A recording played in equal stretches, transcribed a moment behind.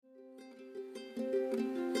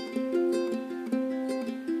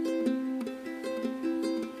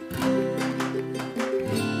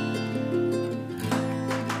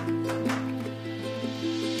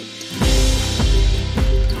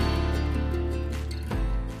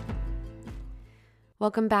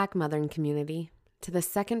Welcome back, Mothering Community, to the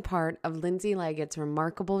second part of Lindsay Leggett's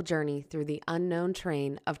remarkable journey through the unknown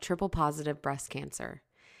terrain of triple-positive breast cancer.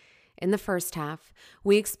 In the first half,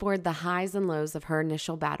 we explored the highs and lows of her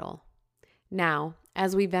initial battle. Now,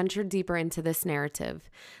 as we venture deeper into this narrative,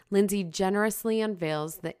 Lindsay generously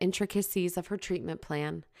unveils the intricacies of her treatment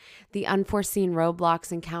plan, the unforeseen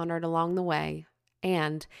roadblocks encountered along the way,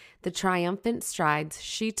 and the triumphant strides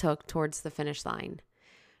she took towards the finish line.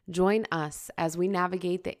 Join us as we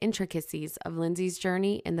navigate the intricacies of Lindsay's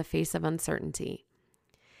journey in the face of uncertainty.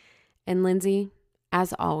 And Lindsay,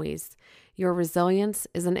 as always, your resilience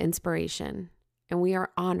is an inspiration, and we are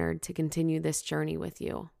honored to continue this journey with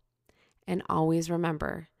you. And always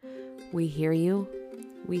remember, we hear you,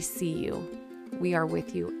 we see you, we are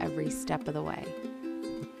with you every step of the way.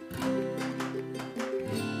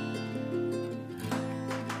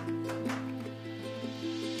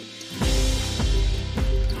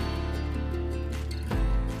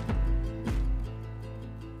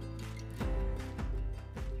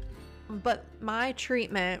 But my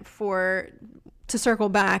treatment to circle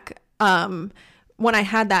back, when I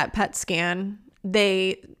had that PET scan,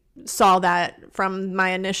 they saw that from my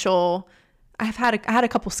initial, I had a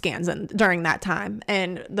couple scans during that time,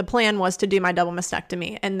 and the plan was to do my double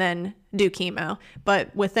mastectomy and then do chemo.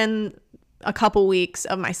 But within a couple weeks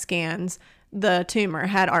of my scans, the tumor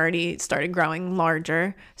had already started growing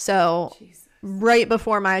larger. So right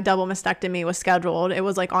before my double mastectomy was scheduled, it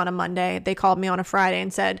was like on a Monday, they called me on a Friday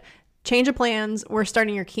and said, change of plans, we're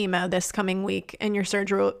starting your chemo this coming week, and your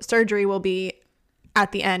surgery will be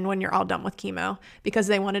at the end when you're all done with chemo, because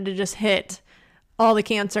they wanted to just hit all the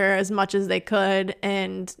cancer as much as they could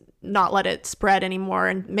and not let it spread anymore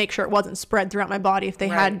and make sure it wasn't spread throughout my body if they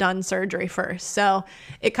had done surgery first. So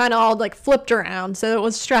it kind of all like flipped around. So it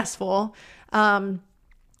was stressful. So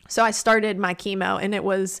I started my chemo, and it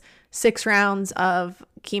was 6 rounds of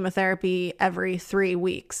chemotherapy every 3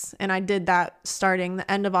 weeks. And I did that starting the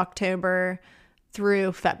end of October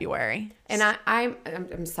through February. And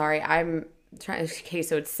I'm sorry, I'm trying. Okay,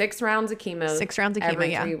 so it's 6 rounds of chemo. 6 rounds of chemo,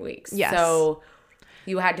 every 3 weeks. Yes. So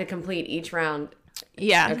you had to complete each round.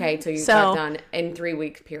 Yeah. Okay, so you got done in 3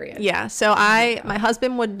 week period. Yeah. So my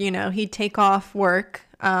husband would, he'd take off work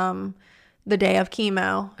the day of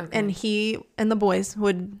chemo, and he and the boys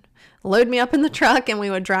would load me up in the truck, and we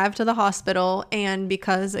would drive to the hospital. And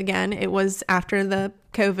because, again, it was after the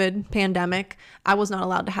COVID pandemic, I was not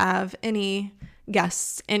allowed to have any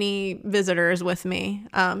guests, any visitors with me.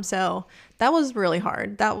 So that was really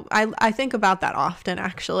hard. That I think about that often,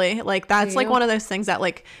 actually. Like, that's like one of those things that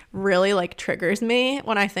like really like triggers me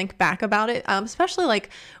when I think back about it. Especially like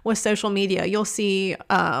with social media, you'll see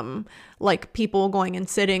like people going and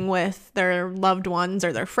sitting with their loved ones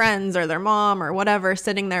or their friends or their mom or whatever,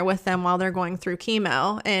 sitting there with them while they're going through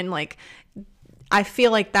chemo. And like, I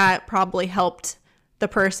feel like that probably helped the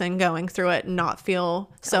person going through it not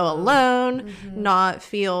feel so alone, not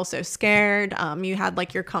feel so scared. You had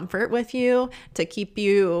like your comfort with you to keep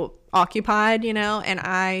you occupied, and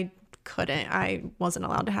I wasn't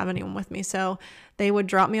allowed to have anyone with me. So they would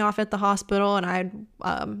drop me off at the hospital, and I'd,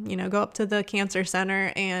 go up to the cancer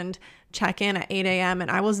center and check in at 8 a.m.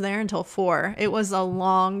 And I was there until 4. It was a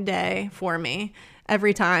long day for me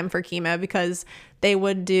every time for chemo, because they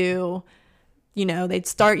would do, they'd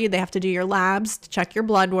start you, they have to do your labs to check your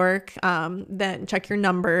blood work, then check your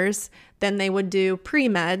numbers. Then they would do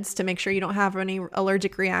pre-meds to make sure you don't have any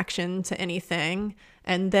allergic reaction to anything.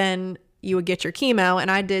 And then you would get your chemo.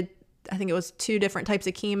 And I think it was 2 different types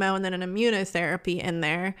of chemo and then an immunotherapy in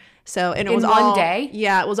there. So, and it was all 1 day?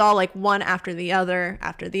 Yeah, it was all like one after the other.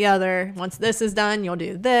 Once this is done, you'll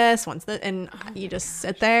do this. You just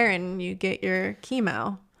sit there and you get your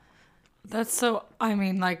chemo. That's so, I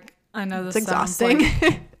know this It's sounds exhausting.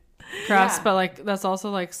 like crass, but like that's also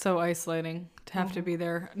like so isolating to have to be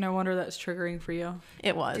there. No wonder that's triggering for you.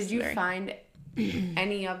 It was. Did you find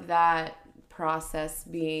any of that process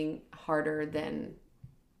being harder than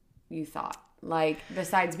you thought? Like,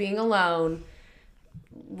 besides being alone,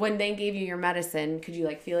 when they gave you your medicine, could you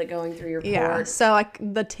like feel it going through your port? Yeah. So like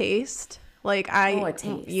the taste. Like a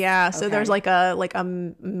taste. Yeah, so Okay. there's like a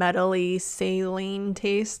metally saline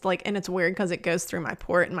taste, like, and it's weird because it goes through my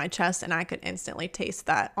port in my chest, and I could instantly taste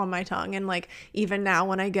that on my tongue. And like even now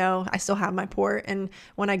when I still have my port, and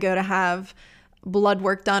when I go to have blood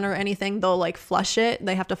work done or anything, they'll like flush it.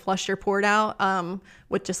 They have to flush your port out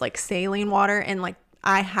with just like saline water, and like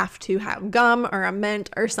I have to have gum or a mint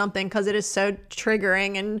or something because it is so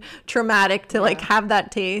triggering and traumatic to like have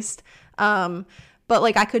that taste. But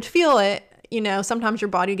like I could feel it you know, sometimes your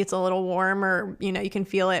body gets a little warm or, you know, you can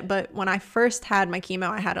feel it. But when I first had my chemo,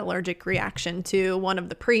 I had an allergic reaction to one of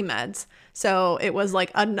the pre-meds. So it was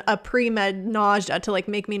like a pre-med nausea to like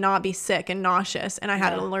make me not be sick and nauseous. And I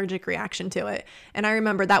had an allergic reaction to it. And I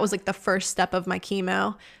remember that was like the first step of my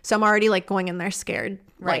chemo. So I'm already like going in there scared,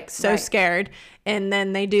 like so scared. And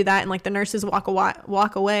then they do that and like the nurses walk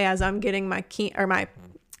away as I'm getting my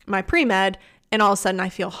my pre-med. And all of a sudden I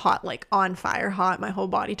feel hot, like on fire hot. My whole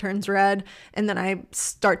body turns red. And then I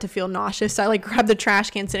start to feel nauseous. So I like grab the trash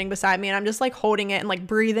can sitting beside me and I'm just like holding it and like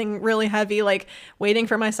breathing really heavy, like waiting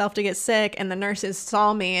for myself to get sick. And the nurses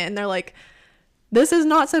saw me and they're like, this is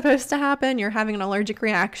not supposed to happen. You're having an allergic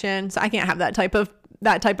reaction. So I can't have that type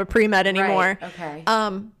of pre-med anymore. Right. Okay.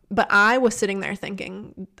 But I was sitting there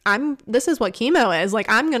thinking, this is what chemo is. Like,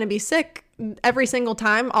 I'm going to be sick every single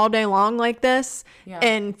time all day long like this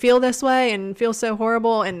and feel this way and feel so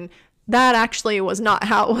horrible. And that actually was not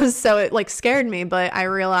how it was. So it like scared me, but I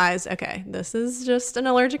realized, okay, this is just an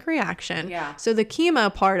allergic reaction. Yeah. So the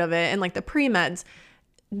chemo part of it and like the pre-meds,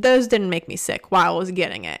 those didn't make me sick while I was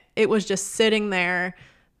getting it. It was just sitting there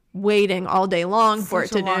waiting all day long for it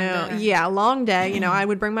to do. Long day. You know, I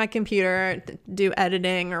would bring my computer, do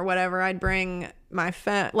editing or whatever. I'd bring my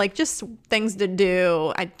phone, like just things to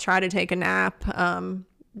do. I'd try to take a nap,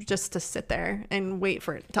 just to sit there and wait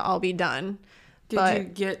for it to all be done. Did you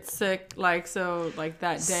get sick like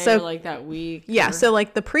that day or like that week? Yeah, so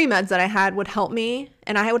like the pre-meds that I had would help me,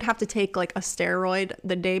 and I would have to take like a steroid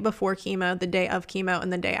the day before chemo, the day of chemo,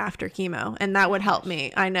 and the day after chemo, and that would help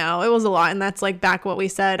me. I know, it was a lot, and that's like back what we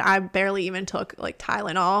said. I barely even took like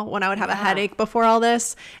Tylenol when I would have a headache before all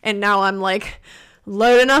this, and now I'm like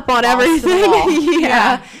loading up on everything.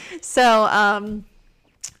 Yeah. So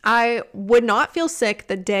I would not feel sick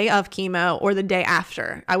the day of chemo or the day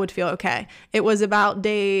after. I would feel okay. It was about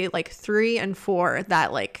day like 3 and 4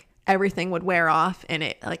 that like everything would wear off and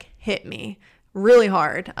it like hit me really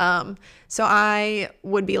hard. So I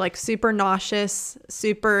would be like super nauseous,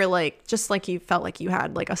 super like just like you felt like you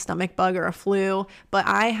had like a stomach bug or a flu. But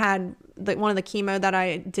I had one of the chemo that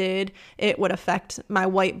I did, it would affect my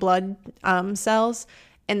white blood cells,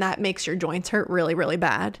 and that makes your joints hurt really, really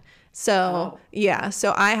bad. So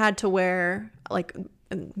so I had to wear, like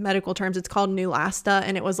in medical terms, it's called Neulasta,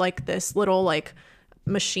 and it was like this little like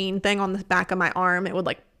machine thing on the back of my arm. It would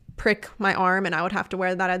like prick my arm, and I would have to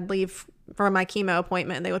wear that. I'd leave for my chemo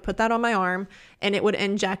appointment, and they would put that on my arm, and it would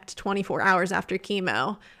inject 24 hours after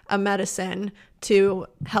chemo a medicine to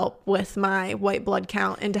help with my white blood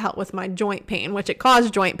count and to help with my joint pain, which it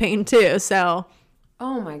caused joint pain too. So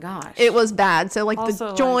oh my gosh. it was bad. So like also,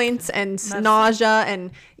 the joints like, and nausea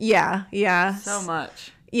and so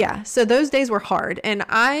much. Yeah. So those days were hard, and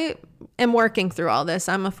I am working through all this.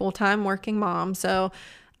 I'm a full-time working mom. So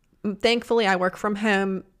thankfully I work from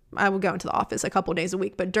home. I would go into the office a couple days a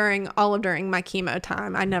week, but during my chemo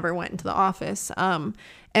time, I never went into the office.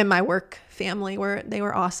 And my work family they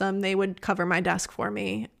were awesome. They would cover my desk for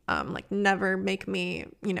me. Like never make me,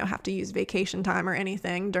 you know, have to use vacation time or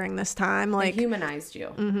anything during this time. Like they humanized you,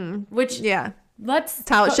 which that's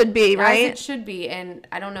how it should be, right? As it should be. And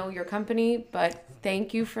I don't know your company, but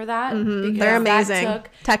thank you for that. They're amazing.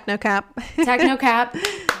 Technocap.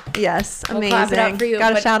 Yes, amazing. We'll clap it up for you.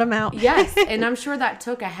 Gotta shout them out. Yes, and I'm sure that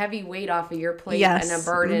took a heavy weight off of your plate and a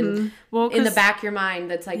burden in the back of your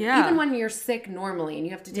mind. That's like even when you're sick normally and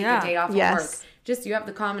you have to take a day off of work, just you have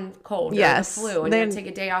the common cold or the flu, and you take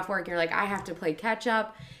a day off work. You're like, I have to play catch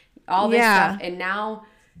up, all this stuff, and now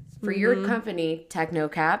for your company,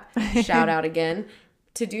 Technocap, shout out again,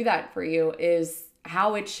 to do that for you is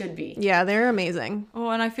how it should be. Yeah, they're amazing. Oh,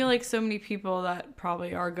 and I feel like so many people that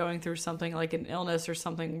probably are going through something like an illness or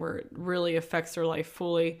something where it really affects their life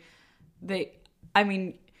fully.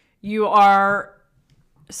 You are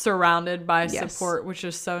surrounded by support, which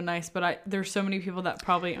is so nice, but there's so many people that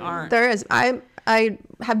probably aren't. There is. I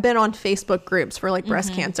have been on Facebook groups for like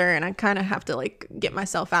breast cancer, and I kind of have to like get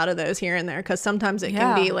myself out of those here and there because sometimes it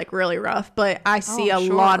can be like really rough. But I see a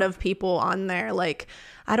lot of people on there like,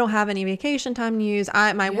 I don't have any vacation time to use.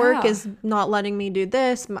 My work is not letting me do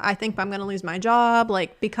this. I think I'm going to lose my job,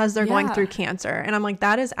 like because they're going through cancer. And I'm like,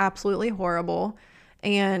 that is absolutely horrible.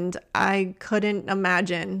 And I couldn't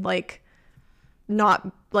imagine like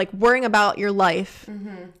not like worrying about your life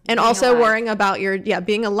and being also alive. Worrying about your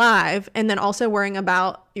being alive, and then also worrying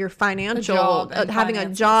about your financial having a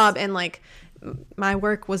job. And like my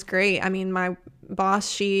work was great. I mean, my boss,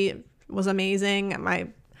 she was amazing. My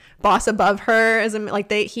boss above her is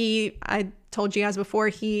like I told you guys before,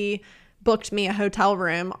 he booked me a hotel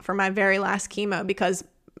room for my very last chemo because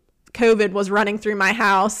COVID was running through my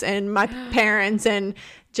house and my parents, and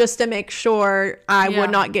just to make sure I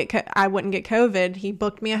wouldn't get COVID. He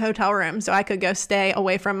booked me a hotel room so I could go stay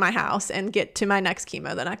away from my house and get to my next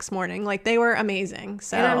chemo the next morning. Like, they were amazing.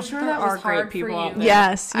 So, and I'm sure that was hard for you.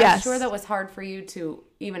 Yes. I'm sure that was hard for you to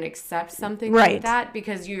even accept something like that,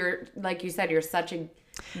 because you're, like you said, you're such a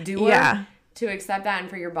doer to accept that, and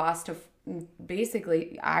for your boss to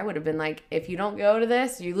basically, I would have been like, if you don't go to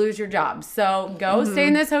this, you lose your job. So go stay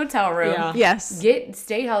in this hotel room. Yeah. Yes.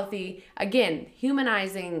 Stay healthy. Again,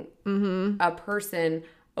 humanizing a person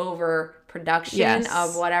over production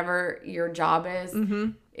of whatever your job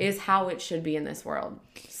is how it should be in this world.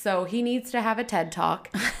 So he needs to have a TED Talk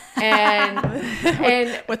and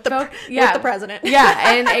with the president.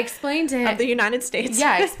 Yeah, and explain to him of the United States.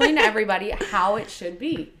 Yeah, explain to everybody how it should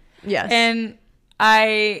be. Yes. And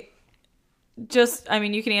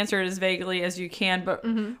you can answer it as vaguely as you can, but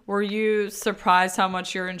were you surprised how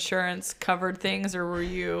much your insurance covered things, or were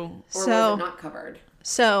you... Or was it not covered?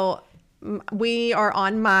 So we are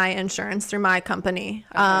on my insurance through my company.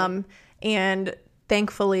 Okay. And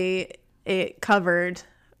thankfully it covered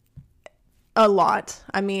a lot.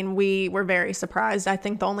 I mean, we were very surprised. I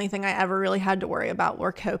think the only thing I ever really had to worry about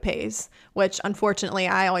were copays, which unfortunately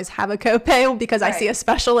I always have a copay because I see a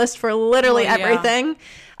specialist for literally everything.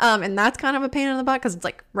 And that's kind of a pain in the butt because it's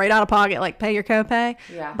like right out of pocket, like pay your copay.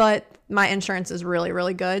 Yeah. But my insurance is really,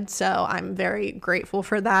 really good. So I'm very grateful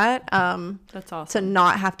for that. That's awesome. To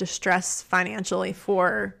not have to stress financially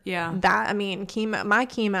for that. I mean, my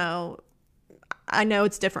chemo, I know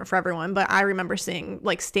it's different for everyone, but I remember seeing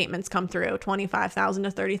like statements come through $25,000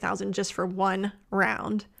 to $30,000 just for one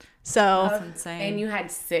round. So that's insane. And you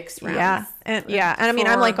had 6 rounds. Yeah. And I mean,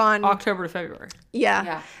 I'm like on October to February.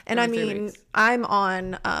 Yeah. And I mean, I'm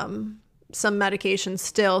on some medication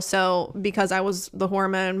still. So because I was the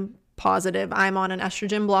hormone positive, I'm on an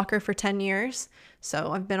estrogen blocker for 10 years.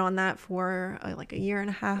 So I've been on that for like a year and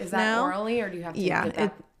a half now. Is that orally, or do you have to get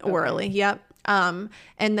that? Orally. Yep. And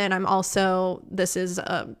then I'm also, this is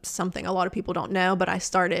something a lot of people don't know, but I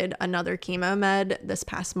started another chemo med this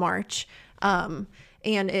past March.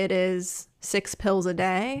 And it is 6 pills a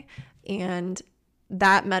day. And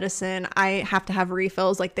that medicine, I have to have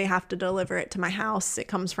refills. Like, they have to deliver it to my house. It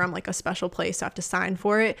comes from like a special place. So I have to sign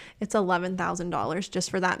for it. It's $11,000 just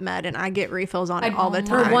for that med. And I get refills on it all the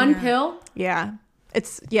time. For one pill? Yeah.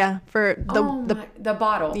 It's, for the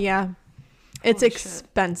bottle. Yeah. It's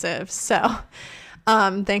expensive. So,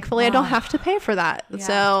 thankfully I don't have to pay for that. Yeah.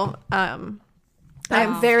 So,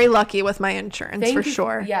 I'm very lucky with my insurance for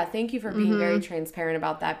sure. Yeah. Thank you for being very transparent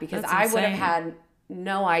about that, because I would have had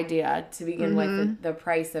no idea to begin with the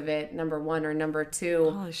price of it, number one, or number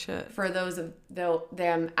two. Holy shit. For those of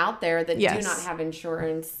them out there that do not have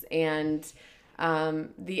insurance, and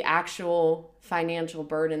the actual financial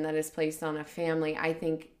burden that is placed on a family, I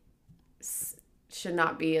think should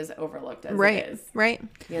not be as overlooked as it is. Right.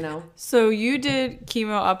 You know? So you did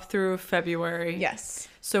chemo up through February. Yes.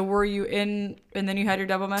 So were you in, and then you had your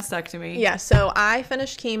double mastectomy? Yeah. So I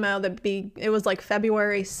finished chemo, it was like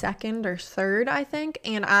February 2nd or 3rd, I think.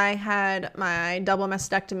 And I had my double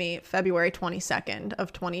mastectomy February 22nd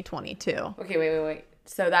of 2022. Okay, wait.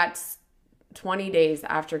 So that's 20 days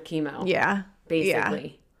after chemo. Yeah.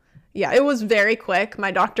 Basically. Yeah. It was very quick.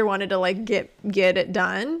 My doctor wanted to like get it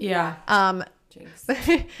done. Yeah.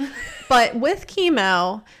 But with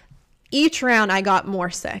chemo, each round I got more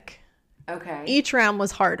sick. Okay. Each round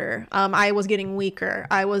was harder. I was getting weaker.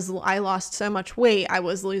 I lost so much weight. I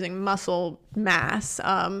was losing muscle mass.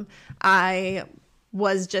 I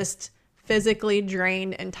was just physically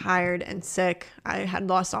drained and tired and sick. I had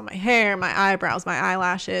lost all my hair, my eyebrows, my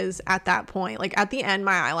eyelashes at that point. Like, at the end,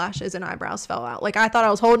 my eyelashes and eyebrows fell out. Like, I thought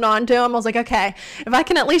I was holding on to them. I was like, okay, if I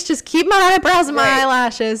can at least just keep my eyebrows and my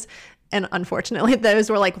eyelashes. And unfortunately, those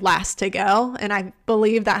were like last to go. And I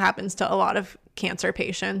believe that happens to a lot of cancer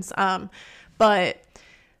patients. But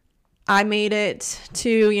I made it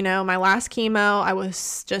to, my last chemo. I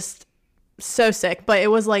was just so sick, but it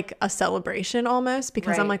was like a celebration almost,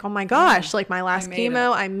 because I'm like, oh my gosh, like my last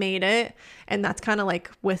chemo, I made it. And that's kind of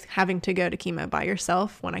like with having to go to chemo by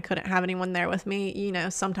yourself when I couldn't have anyone there with me.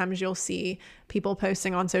 Sometimes you'll see people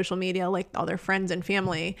posting on social media, like all their friends and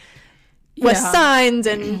family with signs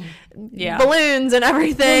and balloons and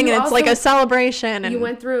everything. And it's like a celebration. And you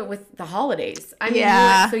went through it with the holidays. I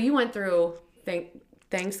mean, so you went through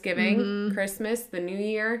Thanksgiving, Christmas, the New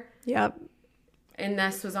Year. Yep. And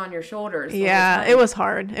this was on your shoulders. Yeah, it was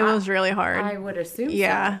hard. It was really hard. I would assume so.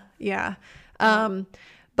 Yeah.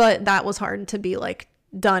 But that was hard to be like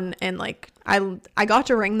done. And like, I got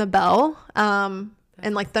to ring the bell.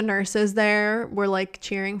 And like the nurses there were like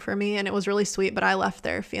cheering for me, and it was really sweet. But I left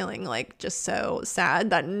there feeling like just so sad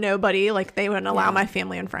that nobody, like they wouldn't allow my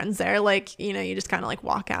family and friends there. Like, you know, you just kind of like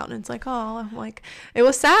walk out and it's like, oh, I'm like, it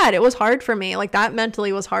was sad. It was hard for me. Like that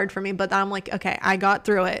mentally was hard for me. But I'm like, okay, I got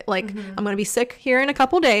through it. Like I'm going to be sick here in a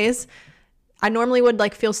couple days. I normally would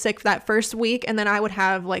like feel sick that first week, and then I would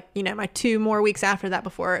have like, you know, my 2 more weeks after that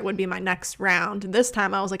before it would be my next round. This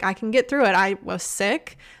time I was like, I can get through it. I was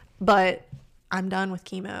sick, but I'm done with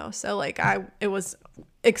chemo. So like it was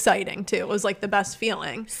exciting too. It was like the best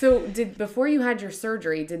feeling. So before you had your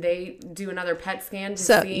surgery, did they do another PET scan to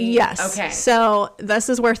see? Yes. Okay. So this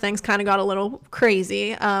is where things kind of got a little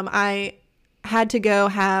crazy. I had to go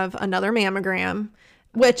have another mammogram,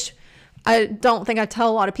 which I don't think I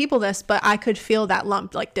tell a lot of people this, but I could feel that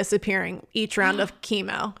lump like disappearing each round of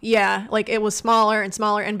chemo. Yeah, like it was smaller and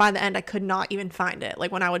smaller, and by the end I could not even find it,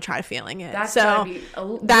 like when I would try feeling it. That's so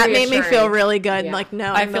that made me feel really good. Yeah. Like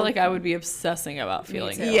no, I feel like I would be obsessing about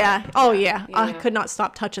feeling it. Yeah. Oh yeah. I could not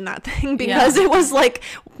stop touching that thing because it was like,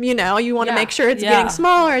 you know, you want to make sure it's getting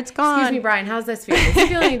smaller, it's gone. Excuse me, Brian, how's this feel? Does it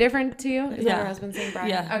feel any different to you? Is that your husband saying Brian?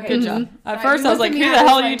 Yeah. Okay. Good job. At first I was like, who the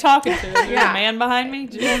hell are you talking to? Is there a man behind me?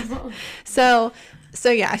 So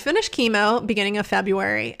yeah, I finished chemo beginning of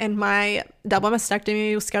February, and my double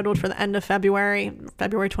mastectomy was scheduled for the end of February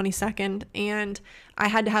 22nd, and I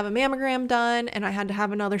had to have a mammogram done, and I had to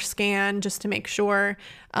have another scan just to make sure.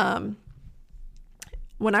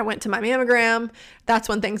 When I went to my mammogram, that's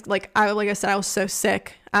when things like I said, I was so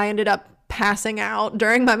sick. I ended up passing out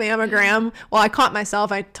during my mammogram. Well, I caught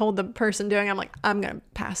myself. I told the person doing it, I'm like, I'm going to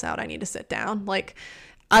pass out. I need to sit down. Like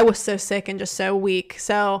I was so sick and just so weak.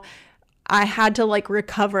 So I had to like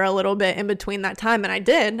recover a little bit in between that time. And I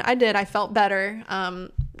did. I felt better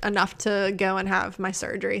enough to go and have my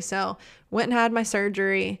surgery. So went and had my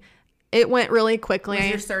surgery. It went really quickly. Was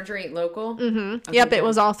your surgery local? Mm-hmm. Okay, yep, good. it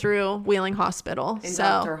was all through Wheeling Hospital. And so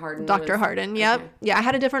Dr. Harden. Dr. Harden, yep. Okay. Yeah, I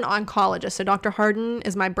had a different oncologist. So Dr. Harden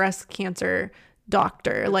is my breast cancer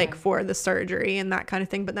doctor, like for the surgery and that kind of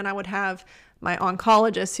thing. But then I would have my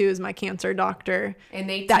oncologist, who is my cancer doctor. And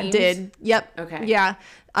they that teamed? did. Yep. Okay. Yeah.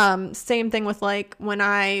 Same thing with like when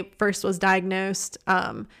I first was diagnosed,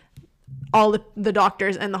 all the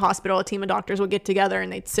doctors in the hospital, a team of doctors would get together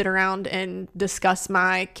and they'd sit around and discuss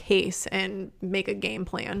my case and make a game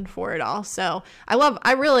plan for it all. So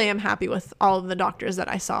I really am happy with all of the doctors that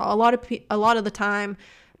I saw. A lot of the time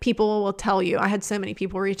people will tell you, I had so many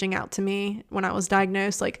people reaching out to me when I was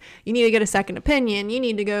diagnosed, like, you need to get a second opinion. You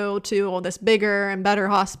need to go to this bigger and better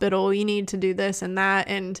hospital. You need to do this and that.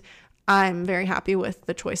 And I'm very happy with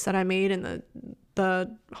the choice that I made and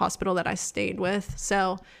the hospital that I stayed with.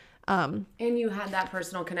 So, and you had that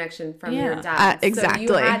personal connection from your dad. Exactly.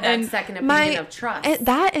 So you had that second opinion of trust.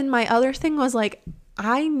 That and my other thing was like,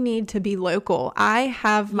 I need to be local. I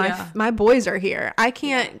have my boys are here. I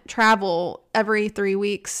can't travel every 3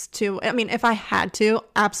 weeks if I had to,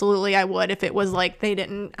 absolutely I would, if it was like they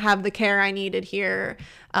didn't have the care I needed here,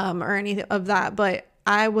 or any of that. But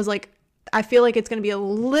I was like, I feel like it's going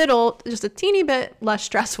to be just a teeny bit less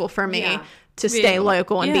stressful for me to stay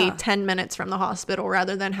local and be 10 minutes from the hospital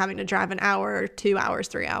rather than having to drive an hour, 2 hours,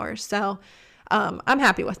 3 hours. So I'm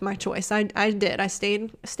happy with my choice. I did. I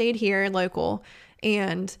stayed here local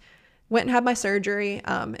and went and had my surgery.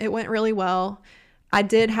 It went really well. I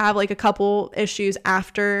did have like a couple issues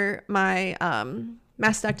after my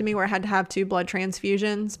mastectomy where I had to have 2 blood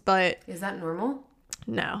transfusions, but is that normal?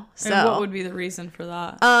 No. So and what would be the reason for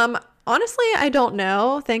that? Honestly, I don't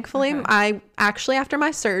know. Thankfully, I actually, after my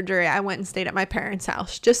surgery, I went and stayed at my parents'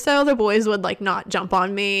 house just so the boys would like not jump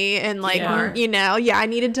on me and like, I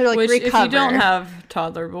needed to like recover. If you don't have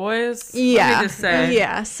toddler boys, let me just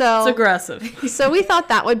say, so it's aggressive. So we thought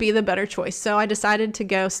that would be the better choice. So I decided to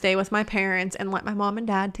go stay with my parents and let my mom and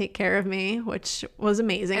dad take care of me, which was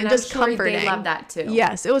amazing and just comforting. They love that too.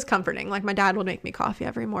 Yes, it was comforting. Like my dad would make me coffee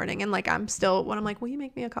every morning, and like I'm like, will you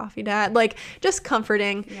make me a coffee, Dad? Like just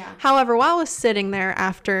comforting. Yeah. However, while I was sitting there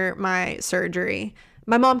after my surgery,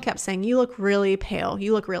 my mom kept saying, you look really pale.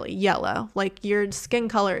 You look really yellow. Like your skin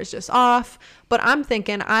color is just off. But I'm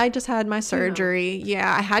thinking, I just had my surgery.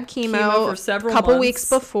 Yeah, I had chemo for several couple months. weeks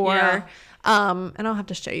before. Yeah. And I'll have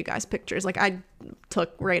to show you guys pictures. Like I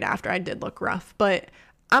took right after. I did look rough. But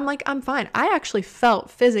I'm like, I'm fine. I actually felt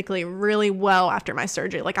physically really well after my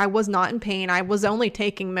surgery. Like I was not in pain. I was only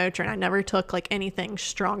taking Motrin. I never took like anything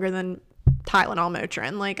stronger than Tylenol,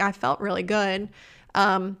 Motrin. Like I felt really good.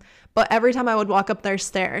 But every time I would walk up their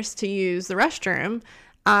stairs to use the restroom,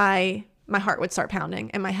 my my heart would start pounding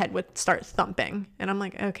and my head would start thumping. And I'm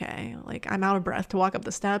like, okay, like I'm out of breath to walk up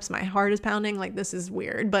the steps. My heart is pounding. Like, this is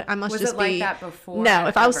weird, but I must just be. Was it like that before? No,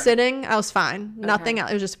 if I was sitting, I was fine. Okay. Nothing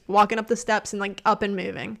else. It was just walking up the steps and like up and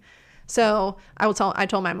moving. So I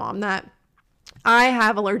told my mom that I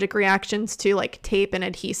have allergic reactions to like tape and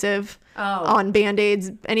adhesive on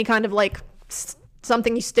Band-Aids, any kind of like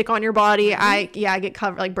something you stick on your body. I get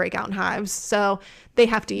covered, like breakout and hives. So they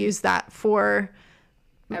have to use that for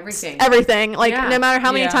everything. Like no matter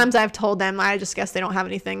how many times I've told them, I just guess they don't have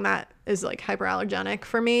anything that is like hyperallergenic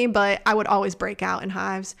for me, but I would always break out in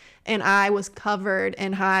hives, and I was covered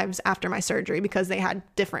in hives after my surgery because they had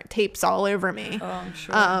different tapes all over me. Oh, I'm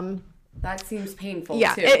sure. That seems painful too.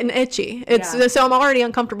 And itchy. So I'm already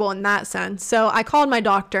uncomfortable in that sense. So I called my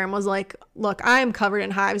doctor and was like, look, I am covered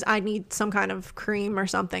in hives. I need some kind of cream or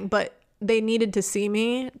something. But they needed to see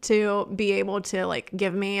me to be able to like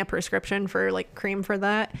give me a prescription for like cream for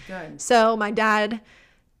that. Good. So my dad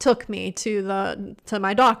took me to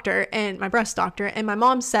my doctor, and my breast doctor, and my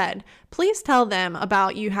mom said, please tell them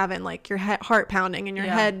about you having like your heart pounding and your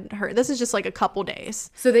head hurt. This is just like a couple days.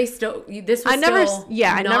 So they still, this was I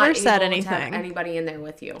never said anything. To have anybody in there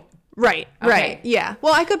with you. Right. Yeah.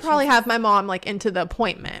 Well, I could probably have my mom like into the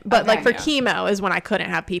appointment, but like for chemo is when I couldn't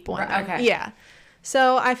have people in there. Okay. Yeah.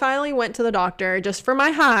 So I finally went to the doctor just for my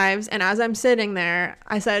hives, and as I'm sitting there,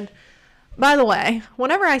 I said, by the way,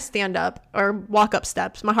 whenever I stand up or walk up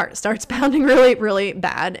steps, my heart starts pounding really, really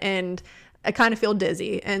bad, and I kind of feel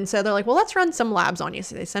dizzy. And so they're like, well, let's run some labs on you.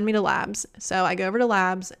 So they send me to labs. So I go over to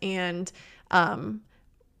labs, and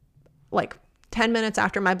like 10 minutes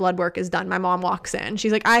after my blood work is done, my mom walks in.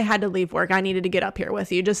 She's like, I had to leave work. I needed to get up here with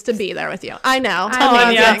you just to be there with you. I know.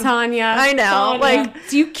 Tanya. I know. Tanya. Like,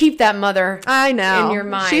 so you keep that mother I know. in your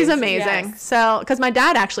mind. She's amazing. Yes. So, because my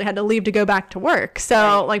dad actually had to leave to go back to work.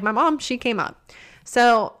 So, like, my mom, she came up.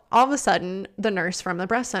 So, all of a sudden, the nurse from the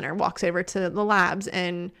breast center walks over to the labs,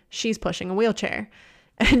 and she's pushing a wheelchair.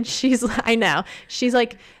 And she's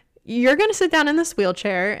like, you're going to sit down in this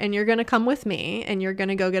wheelchair, and you're going to come with me, and you're going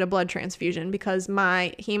to go get a blood transfusion because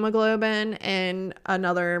my hemoglobin and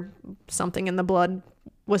another something in the blood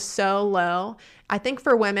was so low. I think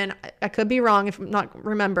for women, I could be wrong if I'm not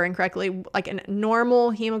remembering correctly, like a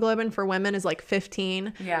normal hemoglobin for women is like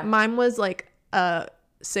 15. Yeah. Mine was like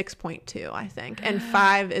 6.2, I think, and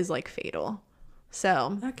 5 is like fatal.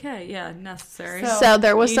 So okay, necessary. So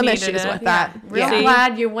there was some issues with that. Real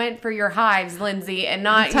glad you went for your hives, Lindsay, and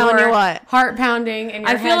not your heart pounding and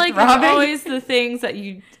your I feel like throbbing. It's always the things that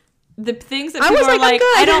people are like,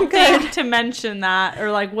 I don't think to mention that,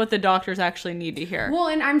 or like what the doctors actually need to hear. Well,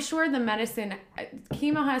 and I'm sure the medicine,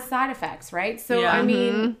 chemo has side effects, right? So I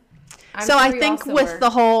mean, I think with the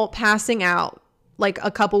whole passing out like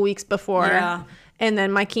a couple weeks before, and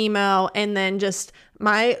then my chemo, and then just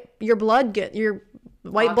your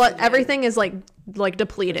white blood, everything is like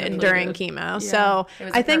depleted during chemo. Yeah. So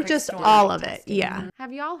I think just all of it. Yeah.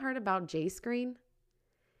 Have y'all heard about J-Screen?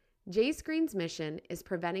 J-Screen's mission is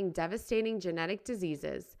preventing devastating genetic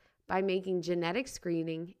diseases by making genetic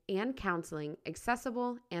screening and counseling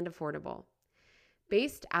accessible and affordable.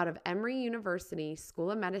 Based out of Emory University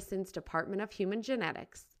School of Medicine's Department of Human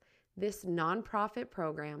Genetics, this nonprofit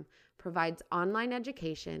program provides online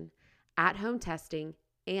education, at-home testing,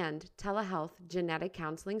 and telehealth genetic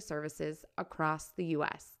counseling services across the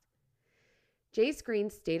U.S.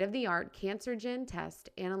 J-Screen's state-of-the-art cancer gen test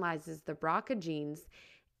analyzes the BRCA genes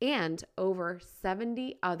and over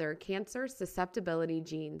 70 other cancer susceptibility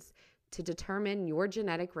genes to determine your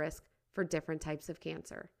genetic risk for different types of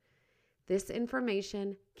cancer. This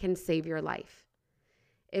information can save your life.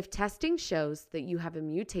 If testing shows that you have a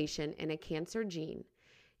mutation in a cancer gene,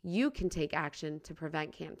 you can take action to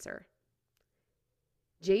prevent cancer.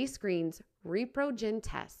 J-Screen's ReproGen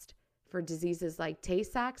test for diseases like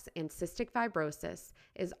Tay-Sachs and cystic fibrosis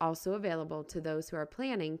is also available to those who are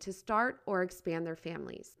planning to start or expand their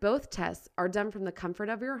families. Both tests are done from the comfort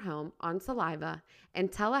of your home on saliva,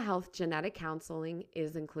 and telehealth genetic counseling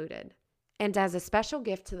is included. And as a special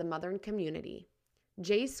gift to the Mothern community,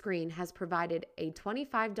 J-Screen has provided a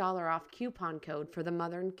 $25 off coupon code for the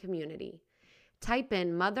Mothern community. Type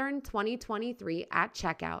in Mothern 2023 at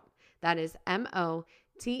checkout. That is MOTHERN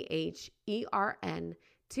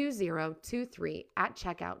 2023 at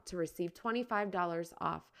checkout to receive $25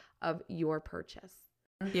 off of your purchase.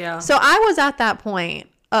 Yeah. So I was at that point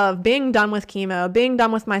of being done with chemo, being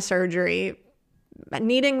done with my surgery,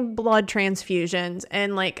 needing blood transfusions,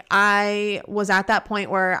 and like I was at that point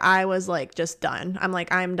where I was like just done. I'm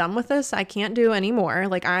like, I'm done with this. I can't do anymore.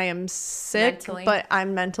 Like I am sick, but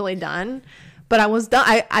I'm mentally done. but I was done.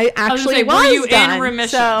 I actually was were you done. in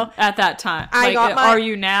remission at that time? Are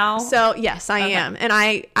you now? So yes, I am. And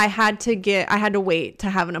I had to wait to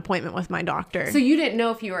have an appointment with my doctor. So you didn't know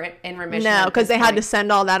if you were in remission? No, because they had to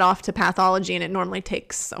send all that off to pathology, and it normally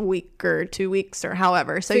takes a week or 2 weeks or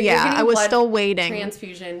however. So yeah, I was still waiting.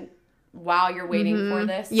 Transfusion while you're waiting for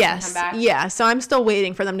this to come back? Yeah. So I'm still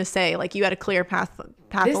waiting for them to say, like, you had a clear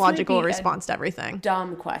pathological response to everything.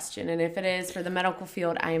 Dumb question. And if it is for the medical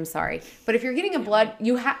field, I am sorry. But if you're getting a blood,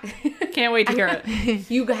 you can't wait to hear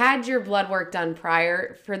it. You had your blood work done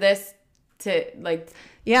prior for this to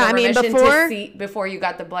before you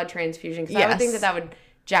got the blood transfusion. Because I would think that would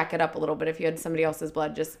jack it up a little bit if you had somebody else's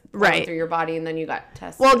blood just flowing through your body and then you got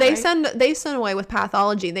tested. Well, they send away with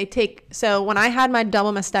pathology. So when I had my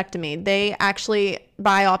double mastectomy, they actually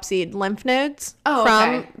biopsied lymph nodes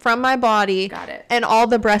from my body. Got it. And all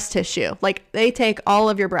the breast tissue. Like, they take all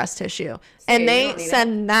of your breast tissue and they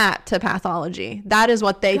send that to pathology. That is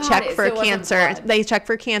what they check for cancer. They check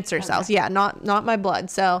for cancer cells. Yeah, not my blood.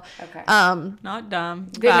 So not dumb.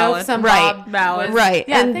 Valid. Valid. Right.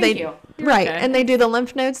 Yeah, and thank you. Right. Okay. And they do the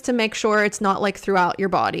lymph nodes to make sure it's not like throughout your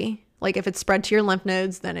body. Like, if it's spread to your lymph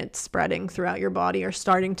nodes, then it's spreading throughout your body or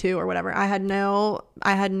starting to or whatever. I had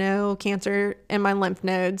no cancer in my lymph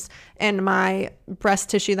nodes, and my breast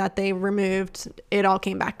tissue that they removed, it all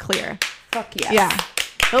came back clear. Fuck yes. Yeah.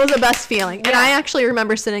 It was the best feeling. Yeah. And I actually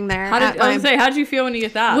remember sitting there. How'd you feel when you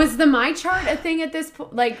get that? Was the My Chart a thing at this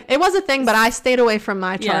point? Like, it was a thing, but I stayed away from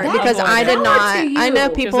My Chart because I did not. I know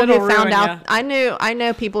people who found out. I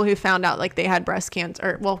know people who found out, like, they had breast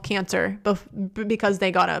cancer, because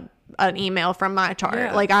they got an email from My Chart.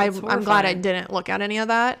 Yeah, like, I'm glad I didn't look at any of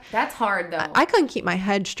that. That's hard though. I couldn't keep my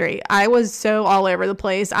head straight. I was so all over the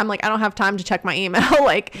place. I'm like, I don't have time to check my email.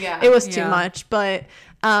 Like, it was too much. But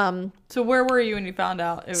so where were you when you found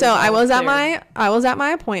out? I was at my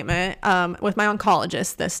appointment with my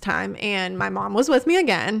oncologist this time, and my mom was with me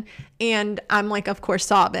again, and I'm, like, of course,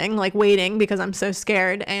 sobbing, like, waiting because I'm so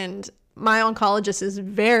scared. And my oncologist is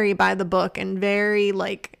very by the book and very,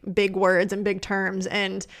 like, big words and big terms,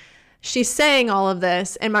 and she's saying all of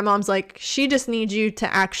this, and my mom's like, she just needs you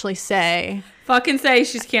to actually say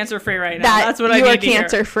she's cancer free right now. That's what I need to hear. You are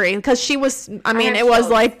cancer free, because she was. I mean, it was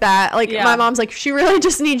like that. Like, my mom's like, she really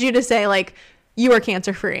just needs you to say, like, you are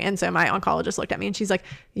cancer free. And so my oncologist looked at me and she's like,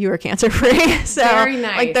 you are cancer free. So very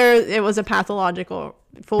nice. Like, it was a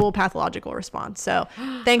full pathological response. So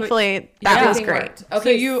thankfully that was great. Okay, so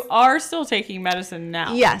you are still taking medicine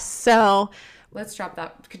now? Yes. So let's drop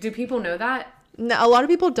that. Do people know that? No, a lot of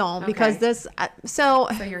people don't, because this. So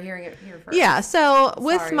you're hearing it here first. Yeah. So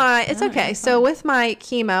with it's okay. So with my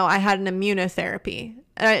chemo, I had an immunotherapy.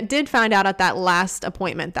 I did find out at that last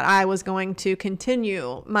appointment that I was going to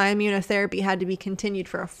continue. My immunotherapy had to be continued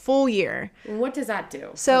for a full year. What does that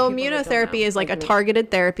do? So immunotherapy is like a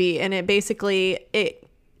targeted therapy, and it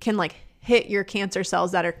can, like, hit your cancer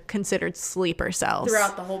cells that are considered sleeper cells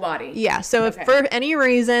throughout the whole body. Yeah. So if for any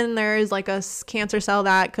reason there's, like, a cancer cell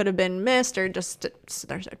that could have been missed, or just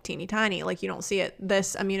there's a teeny tiny, like, you don't see it,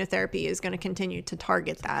 this immunotherapy is going to continue to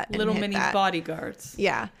target that. Little mini bodyguards.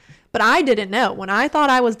 Yeah. But I didn't know. When I thought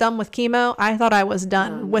I was done with chemo, I thought I was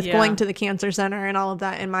done with going to the cancer center and all of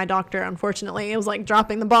that. And my doctor, unfortunately, it was like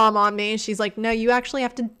dropping the bomb on me. She's like, no, you actually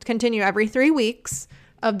have to continue every 3 weeks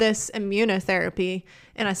of this immunotherapy.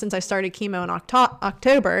 And since I started chemo in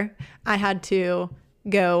October, I had to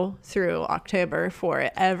go through October for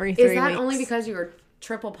it every 3 weeks. Is that only because you were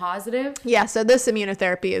triple positive? Yeah, so this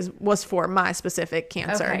immunotherapy was for my specific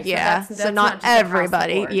cancer. Okay, yeah, so so not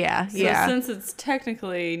everybody. Yeah, so yeah. Since it's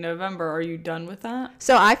technically November, are you done with that?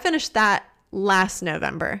 So I finished that last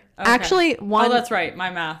November. Okay. Actually, Oh, that's right. My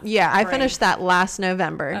math. Yeah, I finished that last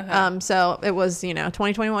November. Okay. So it was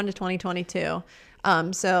 2021 to 2022.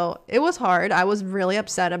 So it was hard. I was really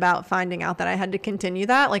upset about finding out that I had to continue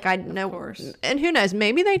that. Like, I know, of course. And who knows,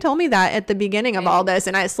 maybe they told me that at the beginning of all this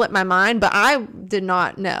and it slipped my mind, but I did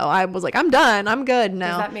not know. I was like, I'm done. I'm good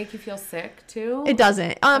now. Does that make you feel sick too? It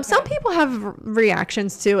doesn't. Some people have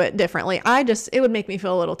reactions to it differently. It would make me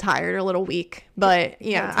feel a little tired or a little weak, but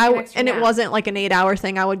yeah, it wasn't like an 8-hour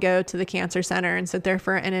thing. I would go to the cancer center and sit there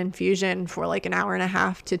for an infusion for like an hour and a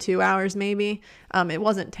half to 2 hours, maybe. It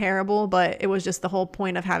wasn't terrible, but it was just the whole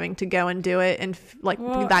point of having to go and do it and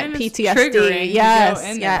that PTSD.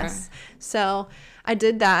 Yes. So I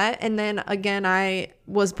did that. And then again, I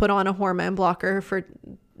was put on a hormone blocker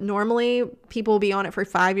normally people will be on it for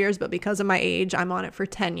 5 years, but because of my age, I'm on it for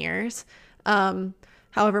 10 years.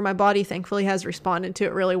 However, my body thankfully has responded to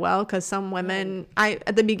it really well, because some women,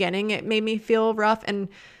 at the beginning, it made me feel rough and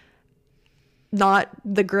not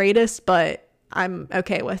the greatest, but I'm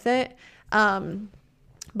okay with it.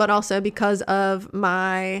 but also because of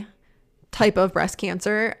my type of breast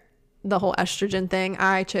cancer, the whole estrogen thing,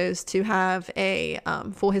 I chose to have a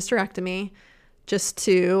full hysterectomy, just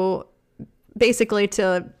to basically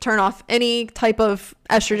to turn off any type of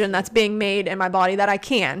estrogen that's being made in my body that I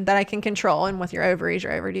can control. And with your ovaries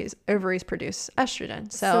produce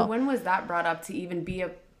estrogen. So when was that brought up to even be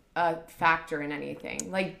a factor in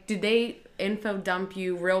anything? Like, did they info dump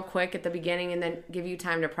you real quick at the beginning and then give you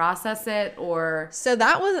time to process it, or? So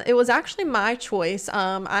it was actually my choice.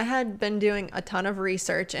 I had been doing a ton of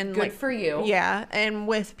research, and good for you. Yeah. And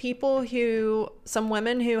with some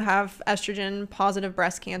women who have estrogen positive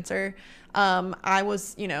breast cancer, I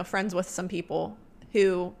was, friends with some people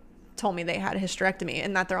who told me they had a hysterectomy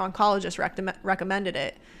and that their oncologist recommended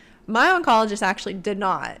it. My oncologist actually did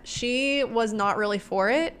not. She was not really for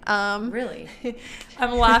it. Really?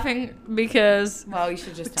 I'm laughing because well, you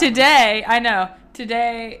should just today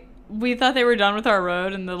we thought they were done with our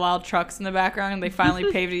road and the loud trucks in the background, and they finally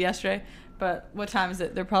paved it yesterday. But what time is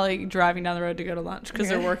it? They're probably driving down the road to go to lunch because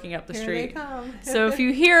they're working up the street. They come. So if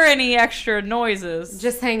you hear any extra noises,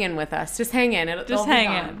 just hang in with us. Just hang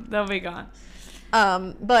in. They'll be gone.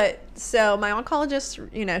 But so my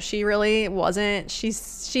oncologist, she really wasn't,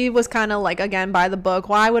 she was kind of like, again, by the book.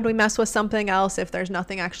 Why would we mess with something else if there's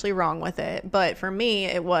nothing actually wrong with it? But for me,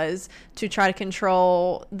 it was to try to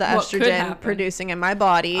control the estrogen producing in my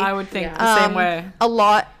body. I would think the same way. A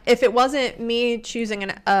lot. If it wasn't me choosing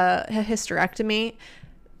a hysterectomy,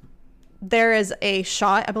 there is a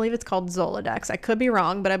shot, I believe it's called Zoladex. I could be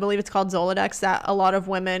wrong, but I believe it's called Zoladex, that a lot of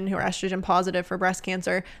women who are estrogen positive for breast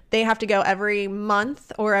cancer, they have to go every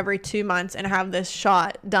month or every 2 months and have this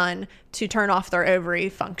shot done to turn off their ovary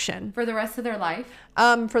function. For the rest of their life?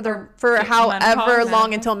 For however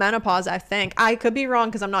long until menopause, I think. I could be wrong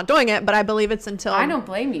because I'm not doing it, but I believe it's until... I don't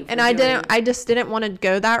blame you. I just didn't want to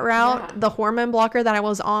go that route. Yeah. The hormone blocker that I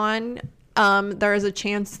was on, there is a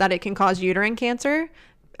chance that it can cause uterine cancer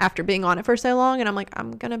after being on it for so long. And I'm like,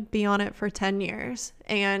 I'm going to be on it for 10 years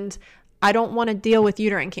and I don't want to deal with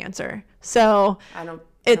uterine cancer. So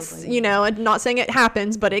it's, not saying it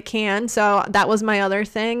happens, but it can. So that was my other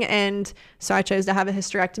thing. And so I chose to have a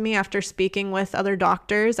hysterectomy after speaking with other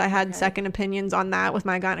doctors. I had second opinions on that with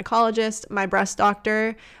my gynecologist, my breast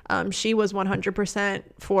doctor. She was 100%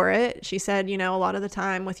 for it. She said, a lot of the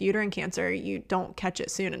time with uterine cancer, you don't catch it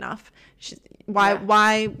soon enough.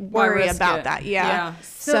 Why worry about that? Yeah.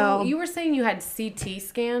 So you were saying you had CT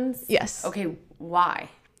scans? Yes. Okay. Why?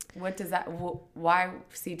 What does that? Why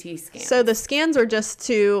CT scans? So the scans are just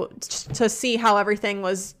to see how everything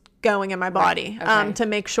was going in my body, right. Okay. To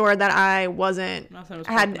make sure that I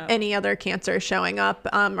had any other cancer showing up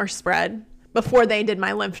or spread before they did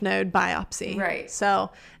my lymph node biopsy. Right.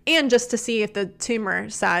 So, and just to see if the tumor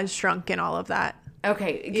size shrunk and all of that.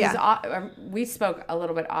 Okay, because we spoke a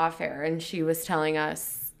little bit off air, and she was telling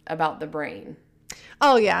us about the brain.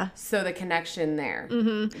 Oh, yeah. So the connection there,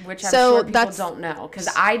 which I'm so sure people don't know, because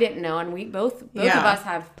I didn't know, and we both of us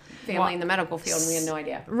have family in the medical field, and we had no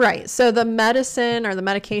idea. Right. So the medicine or the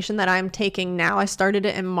medication that I'm taking now, I started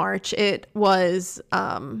it in March. It was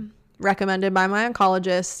recommended by my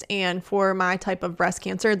oncologist, and for my type of breast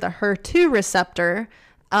cancer, the HER2 receptor,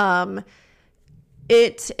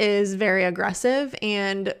 it is very aggressive,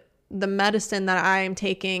 and the medicine that I am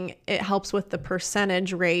taking, it helps with the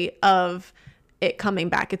percentage rate of it coming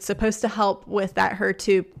back. It's supposed to help with that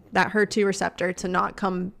HER2 receptor to not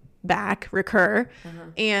come back, recur.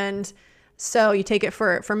 And so you take it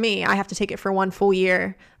for me, I have to take it for 1 full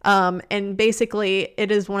year. And basically it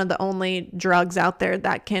is one of the only drugs out there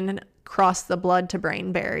that can cross the blood to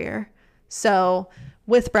brain barrier. So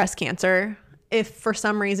with breast cancer, if for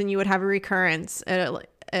some reason you would have a recurrence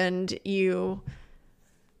and you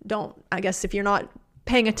don't, I guess if you're not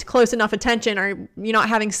paying close enough attention or you're not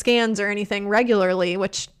having scans or anything regularly,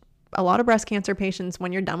 which a lot of breast cancer patients,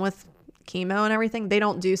 when you're done with chemo and everything, they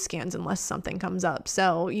don't do scans unless something comes up.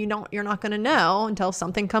 So you're not going to know until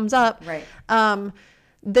something comes up. Right.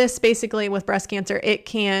 This basically with breast cancer, it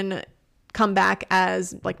can come back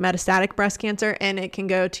as like metastatic breast cancer, and it can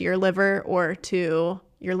go to your liver or to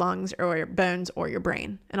your lungs or your bones or your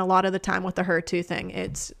brain. And a lot of the time with the HER2 thing,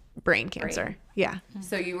 it's brain cancer. Yeah.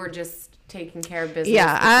 So you were just taking care of business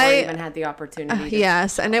before I even had the opportunity.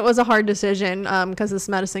 Yes. And it was a hard decision because this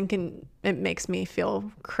medicine it makes me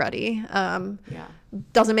feel cruddy.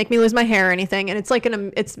 Doesn't make me lose my hair or anything. And it's like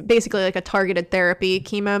it's basically like a targeted therapy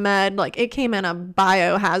chemo med. Like it came in a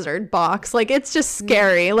biohazard box. Like it's just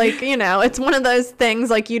scary. Like, it's one of those things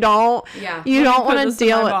like you don't want to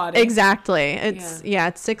deal with. Exactly.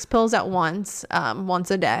 It's 6 pills at once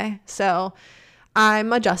a day. So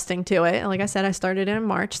I'm adjusting to it. Like I said, I started in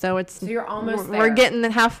March, so you're almost there. We're getting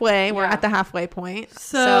halfway. Yeah. We're at the halfway point.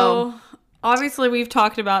 So obviously we've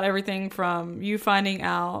talked about everything from you finding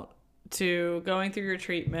out to going through your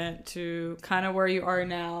treatment to kind of where you are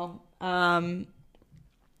now.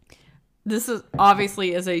 This is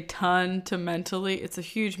obviously is a ton to mentally. It's a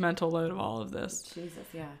huge mental load of all of this. Jesus,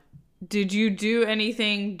 yeah. Did you do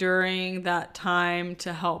anything during that time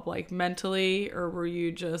to help like mentally, or were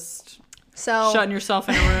you just shutting yourself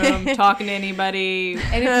in a room, talking to anybody?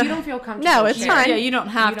 And if you don't feel comfortable, no, it's fine. Yeah, you don't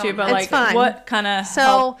have to, but like, fine. what kind of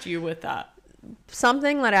helped you with that?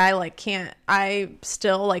 Something that I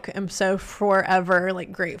still like am so forever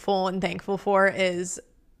like grateful and thankful for is,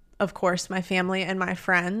 of course, my family and my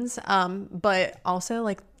friends, but also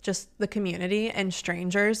like just the community and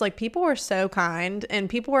strangers. Like people were so kind, and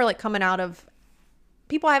people were like coming out of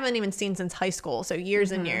people I haven't even seen since high school, so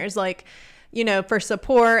years and years, like, you know, for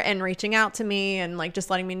support and reaching out to me and like just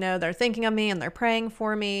letting me know they're thinking of me and they're praying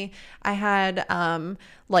for me. I had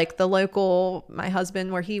like the local, my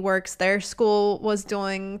husband where he works, their school was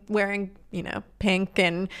wearing, you know, pink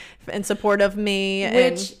and in support of me.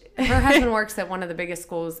 Which her husband works at one of the biggest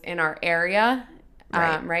schools in our area,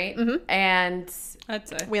 right? Mm-hmm. And I'd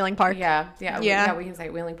say Wheeling Park. Yeah, we can say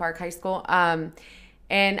Wheeling Park High School. And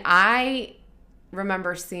I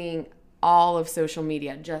remember seeing all of social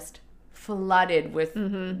media just flooded with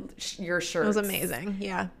your shirts. It was amazing.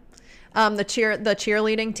 Yeah. The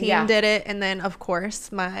cheerleading team did it, and then of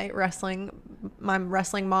course my wrestling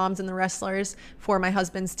moms and the wrestlers for my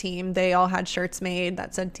husband's team, they all had shirts made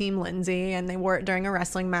that said Team Lindsay, and they wore it during a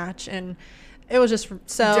wrestling match, and it was just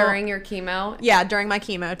so during your chemo. Yeah, during my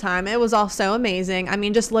chemo time, it was all so amazing. I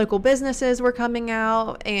mean, just local businesses were coming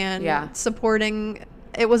out and supporting.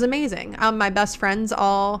 It was amazing. My best friends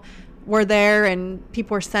all were there, and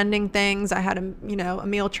people were sending things. I had a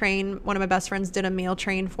meal train. One of my best friends did a meal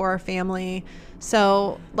train for our family.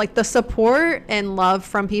 So like the support and love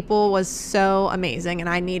from people was so amazing, and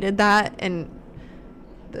I needed that. And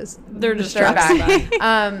they're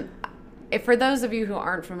distracted. For those of you who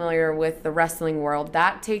aren't familiar with the wrestling world,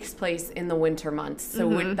 that takes place in the winter months.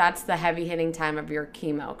 So that's the heavy hitting time of your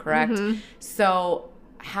chemo, correct? So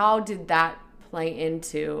how did that play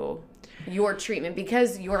into your treatment,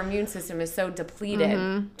 because your immune system is so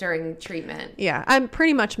depleted during treatment? Yeah, I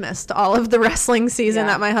pretty much missed all of the wrestling season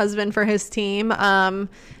that my husband for his team.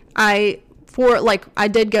 I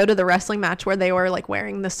did go to the wrestling match where they were like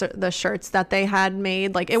wearing the shirts that they had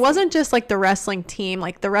made. Like it wasn't just like the wrestling team,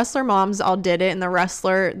 like the wrestler moms all did it, and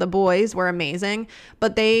the boys were amazing,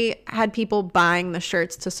 but they had people buying the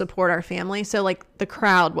shirts to support our family. So like the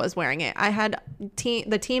crowd was wearing it. I had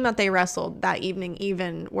the team that they wrestled that evening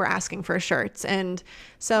even were asking for shirts, and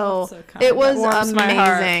so it was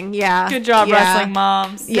amazing. Yeah, good job, wrestling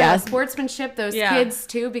moms. Yeah, sportsmanship. Those kids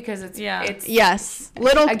too, because it's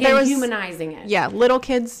little again there was humanizing it. Yeah, little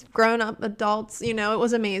kids, grown up, adults. You know, it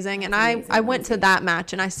was amazing. And I went to that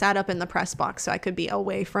match, and I sat up in the press box so I could be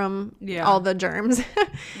away from all the germs.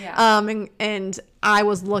 And I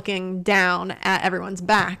was looking down at everyone's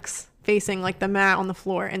backs, facing like the mat on the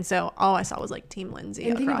floor, and so all I saw was like Team Lindsay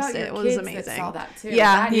across it. It was amazing. That saw that too.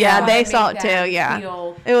 They saw it too.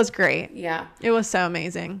 Yeah, it was great. Yeah, it was so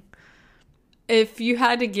amazing. If you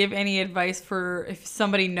had to give any advice for if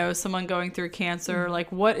somebody knows someone going through cancer, like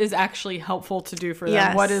what is actually helpful to do for them?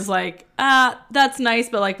 Yes. What is like, that's nice,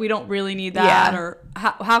 but like we don't really need that, or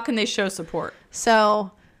how can they show support?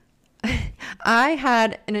 So I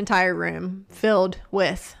had an entire room filled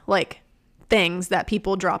with like things that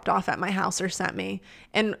people dropped off at my house or sent me.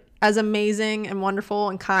 And as amazing and wonderful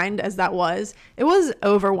and kind as that was, it was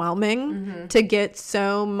overwhelming to get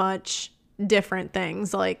so much different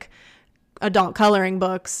things, like adult coloring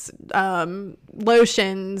books,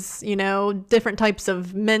 lotions, you know, different types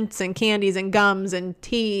of mints and candies and gums and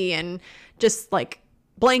tea and just like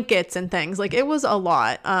blankets and things. Like it was a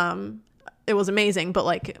lot. It was amazing, but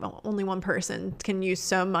like only one person can use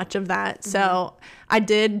so much of that. So I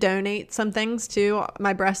did donate some things to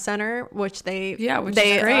my breast center, which they do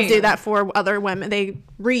that for other women. They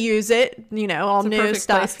reuse it, you know, all new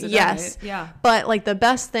stuff. Yes. Yeah. But like the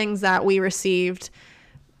best things that we received,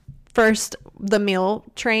 first, the meal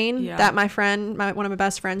train that my friend, one of my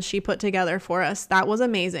best friends, she put together for us. That was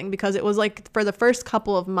amazing because it was like for the first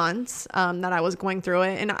couple of months that I was going through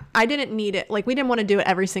it, and I didn't need it. Like we didn't want to do it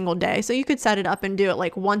every single day. So you could set it up and do it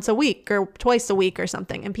like once a week or twice a week or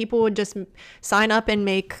something. And people would just sign up and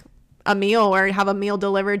make a meal or have a meal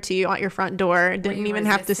delivered to you at your front door. Didn't even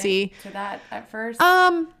have to see to that at first.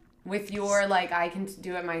 with your like I can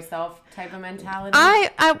do it myself type of mentality?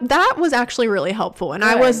 I that was actually really helpful, and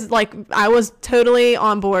Good. I was totally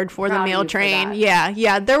on board for the meal train.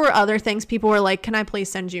 Yeah. There were other things. People were like, "Can I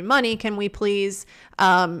please send you money? Can we please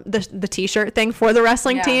the t-shirt thing for the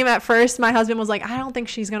wrestling team?" At first, my husband was like, "I don't think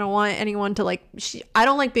she's gonna want anyone to like." I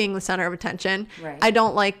don't like being the center of attention. Right. I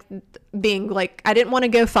don't like being like. I didn't want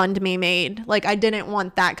to GoFundMe made. Like I didn't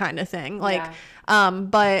want that kind of thing. Like,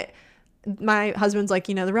 but my husband's like,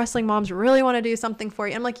 you know, the wrestling moms really want to do something for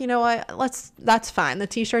you. I'm like, you know what? That's fine. The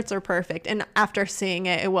t-shirts are perfect. And after seeing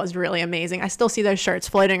it, it was really amazing. I still see those shirts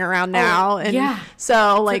floating around now. And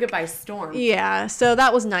so like, took it by storm. Yeah. So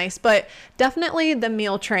that was nice. But definitely the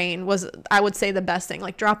meal train was, I would say, the best thing.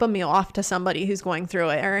 Like drop a meal off to somebody who's going through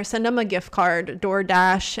it, or send them a gift card,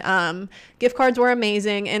 DoorDash. Gift cards were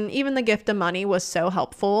amazing. And even the gift of money was so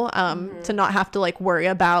helpful to not have to like worry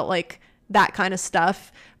about like that kind of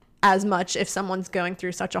stuff as much if someone's going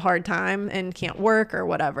through such a hard time and can't work or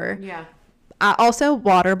whatever. Yeah. Also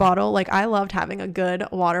water bottle. Like I loved having a good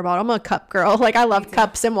water bottle. I'm a cup girl. Like I love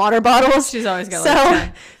cups and water bottles. She's always got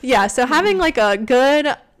so having like a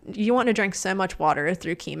good, you want to drink so much water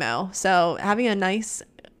through chemo. So having a nice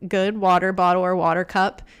good water bottle or water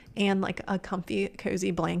cup and like a comfy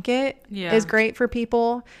cozy blanket is great for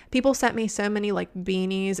people. People sent me so many like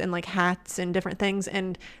beanies and like hats and different things,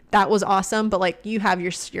 and that was awesome. But like you have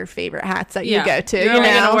your favorite hats that you go to. You're only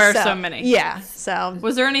gonna wear so many. Yeah. So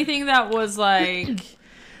was there anything that was like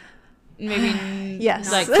maybe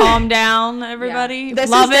yes, like calm down everybody? This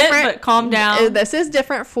love is it, but calm down. This is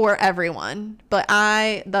different for everyone, but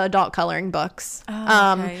the adult coloring books,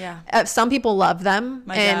 some people love them.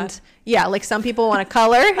 My dad. Like some people want to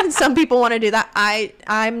color and some people want to do that.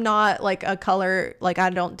 I'm not like a color, like I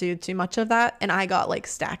don't do too much of that, and I got like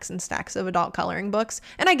stacks and stacks of adult coloring books,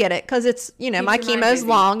 and I get it because it's, you know, my chemo's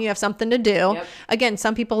long, you have something to do. Again,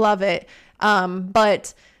 some people love it,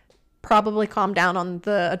 but probably calm down on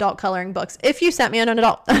the adult coloring books. If you sent me an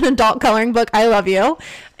adult coloring book, I love you,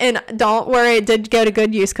 and don't worry, it did go to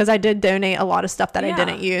good use because I did donate a lot of stuff that I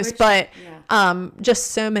didn't use.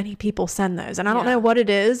 Just so many people send those, and I don't know what it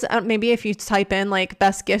is. Maybe if you type in like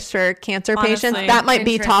best gifts for cancer patients, that might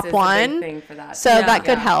be top one. So that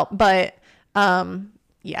could help. But Now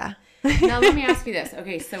let me ask you this.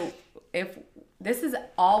 Okay, so if this is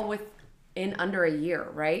all within under a year,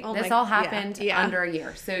 right? This all happened under a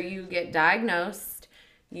year. So you get diagnosed,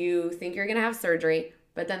 you think you're gonna have surgery,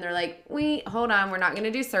 but then they're like, hold on, we're not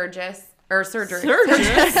gonna do surgery. We're not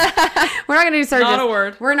going to do surgery. Not a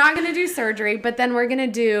word. We're not going to do surgery, but then we're going to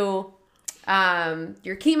do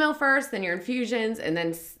your chemo first, then your infusions, and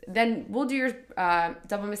then we'll do your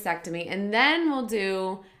double mastectomy, and then we'll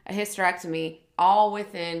do a hysterectomy all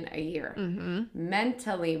within a year. Mm-hmm.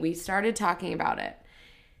 Mentally, we started talking about it.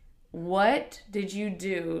 What did you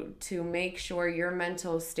do to make sure your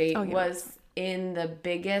mental state was in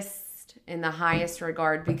the highest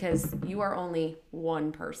regard? Because you are only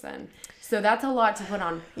one person. So that's a lot to put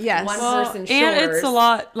on one person's shoulders. And it's a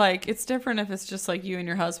lot, like, it's different if it's just, like, you and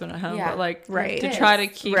your husband at home. But, like, to try to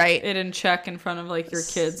keep it in check in front of, like, your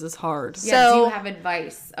kids is hard. Yeah, do you have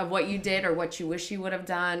advice of what you did or what you wish you would have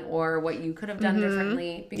done or what you could have done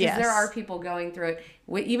differently? Because there are people going through it,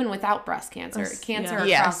 even without breast cancer. Cancer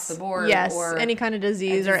across the board. Yes, or any kind of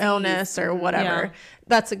disease or illness or whatever. Yeah.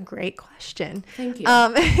 That's a great question. Thank you.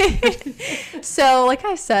 So, like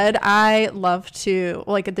I said, I love to,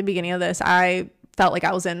 like at the beginning of this, I felt like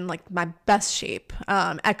I was in like my best shape.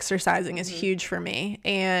 Exercising is huge for me.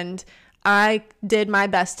 And I did my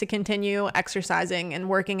best to continue exercising and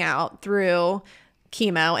working out through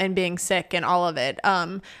chemo and being sick and all of it.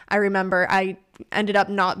 I remember I ended up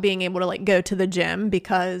not being able to like go to the gym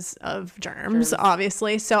because of germs.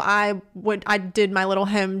 Obviously. So I did my little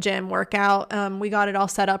home gym workout. We got it all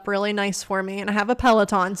set up really nice for me, and I have a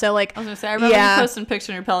Peloton. So like, I was gonna say, I remember you posting a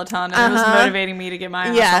picture on your Peloton, and it was motivating me to get my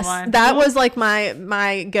ass online. That was like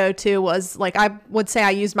my go-to was like, I would say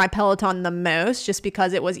I used my Peloton the most just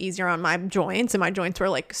because it was easier on my joints, and my joints were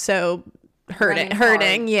like so hurting.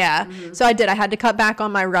 So I had to cut back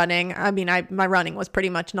on my running. I mean, my running was pretty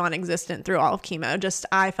much non-existent through all of chemo. Just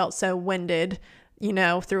I felt so winded,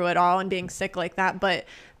 through it all and being sick like that. But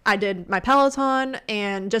I did my Peloton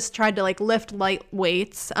and just tried to like lift light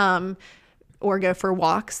weights or go for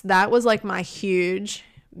walks. That was like my huge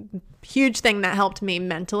thing that helped me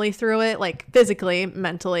mentally through it, like physically,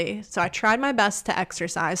 mentally. So I tried my best to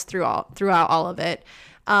exercise throughout all of it.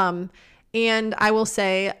 And I will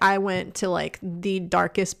say I went to like the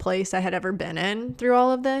darkest place I had ever been in through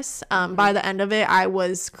all of this. By the end of it, I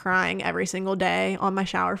was crying every single day on my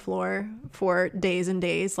shower floor for days and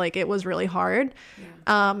days. Like, it was really hard.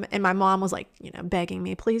 Yeah. And my mom was like, begging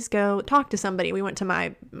me, please go talk to somebody. We went to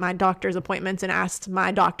my doctor's appointments and asked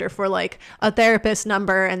my doctor for like a therapist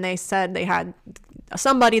number. And they said they had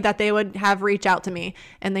somebody that they would have reach out to me,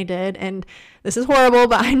 and they did. And this is horrible,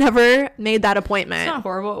 but I never made that appointment. It's not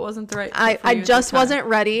horrible. It wasn't the right fit for you. I just wasn't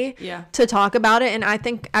ready to talk about it. And I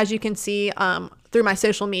think, as you can see through my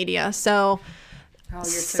social media, social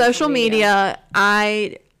media,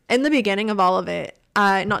 in the beginning of all of it,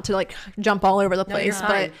 not to like jump all over the place,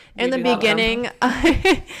 but in the beginning,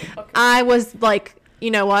 I was like, you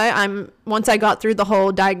know what? Once I got through the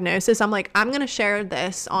whole diagnosis, I'm like, I'm going to share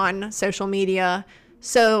this on social media.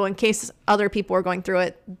 So in case other people are going through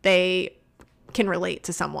it, they can relate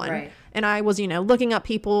to someone. Right. And I was, looking up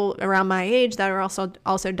people around my age that are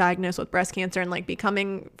also diagnosed with breast cancer, and like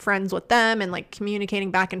becoming friends with them and like communicating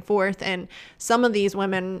back and forth. And some of these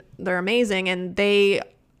women, they're amazing, and they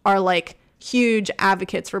are like huge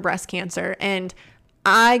advocates for breast cancer. And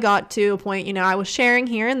I got to a point, I was sharing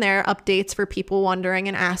here and there updates for people wondering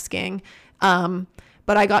and asking. But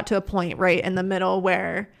I got to a point right in the middle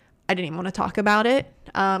where I didn't even want to talk about it.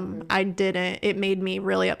 I didn't. It made me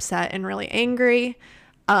really upset and really angry.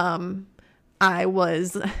 I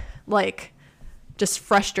was like just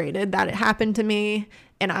frustrated that it happened to me.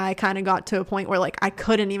 And I kind of got to a point where like I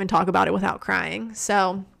couldn't even talk about it without crying.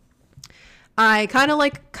 So I kind of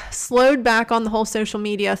like slowed back on the whole social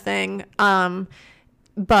media thing.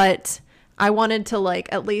 But I wanted to like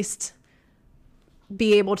at least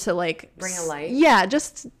be able to like bring a light. Yeah,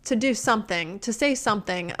 just to do something, to say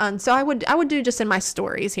something. And so I would do just in my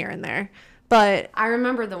stories here and there. But I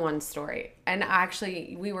remember the one story, and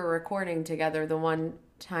actually we were recording together the one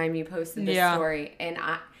time you posted this story, and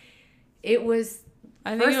I think it was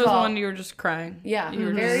one you were just crying. Yeah, you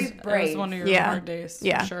were very brave. It was one of your hard days.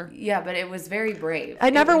 Yeah, for sure. Yeah, but it was very brave.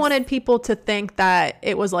 I never wanted people to think that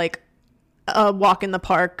it was like a walk in the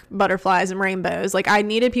park, butterflies and rainbows. Like, I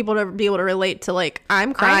needed people to be able to relate to like,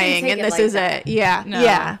 I'm crying and this is it. Yeah. No.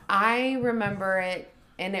 Yeah. I remember it,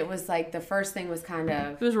 and it was like the first thing was kind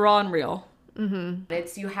of, it was raw and real. Mm-hmm.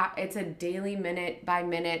 It's a daily minute by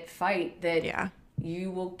minute fight that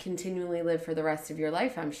you will continually live for the rest of your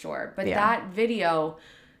life, I'm sure. But that video,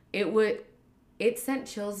 it sent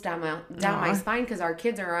chills down my spine, because our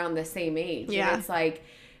kids are around the same age. Yeah. And it's like,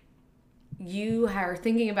 you are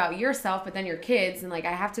thinking about yourself, but then your kids, and like,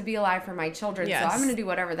 I have to be alive for my children. Yes. So I'm going to do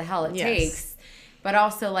whatever the hell it takes. But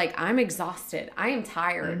also, like, I'm exhausted. I am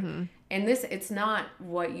tired. Mm-hmm. And it's not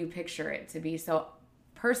what you picture it to be. So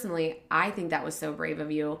personally, I think that was so brave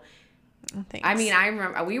of you. Thanks. I mean, I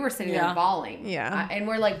remember we were sitting there bawling. Yeah. And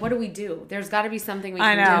we're like, what do we do? There's got to be something we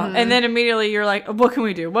can do. I know. And then immediately you're like, what can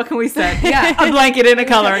we do? What can we send? A blanket in a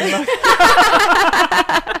coloring book.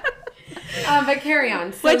 But carry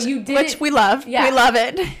on. So which we love. Yeah. We love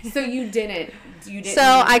it. So you didn't. So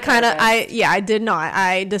I did not.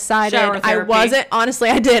 I decided I wasn't. Honestly,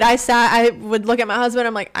 I did. I would look at my husband.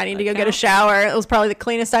 I'm like, I need to go get a shower. It was probably the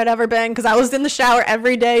cleanest I'd ever been, because I was in the shower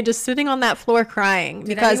every day, just sitting on that floor crying.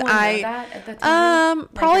 Did anyone know that at the time?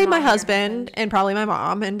 Probably my husband and probably my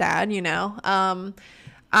mom and dad,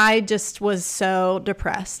 I just was so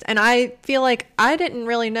depressed. And I feel like I didn't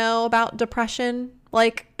really know about depression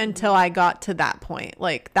until I got to that point.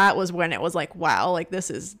 Like, that was when it was like, wow, like, this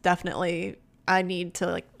is definitely, I need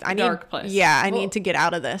to dark place. Yeah, I need to get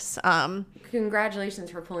out of this. Congratulations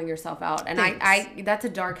for pulling yourself out. And I that's a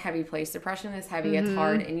dark, heavy place. Depression is heavy. Mm-hmm. It's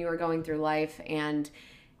hard, and you are going through life, and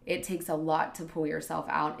it takes a lot to pull yourself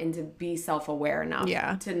out and to be self-aware enough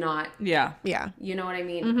to not. Yeah. You know what I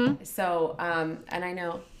mean? Mm-hmm. So, and I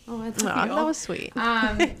know. Oh, that's that was sweet.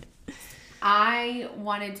 I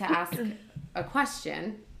wanted to ask a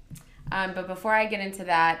question, but before I get into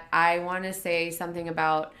that, I want to say something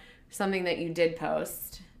about something that you did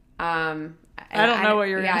post. I don't know what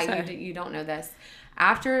you're going to say. You don't know this.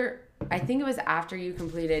 I think it was after you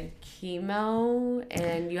completed chemo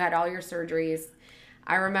and you had all your surgeries,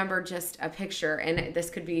 I remember just a picture, and this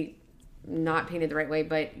could be not painted the right way,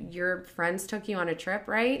 but your friends took you on a trip,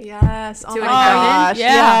 right? Yes. Oh my gosh.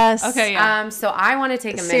 Yeah. Yes. Okay. Yeah. So I want to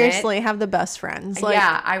take a minute. Seriously, have the best friends.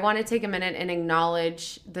 I want to take a minute and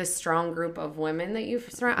acknowledge the strong group of women that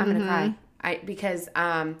you've surrounded. I'm gonna cry. Because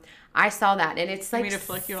I saw that, and it's like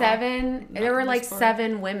 7. There were like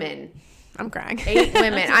 7 women. I'm crying. 8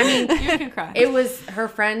 women. I mean, you can cry. It was her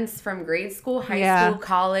friends from grade school, high school,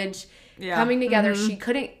 college. Yeah. Coming together. Mm-hmm. She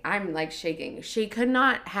couldn't, I'm like shaking. She could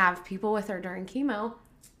not have people with her during chemo.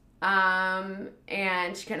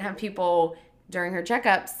 and she couldn't have people during her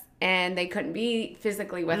checkups, and they couldn't be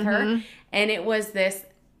physically with her. And it was this,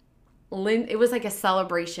 it was like a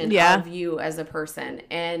celebration of you as a person.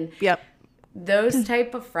 And those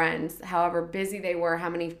type of friends, however busy they were, how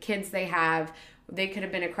many kids they have, they could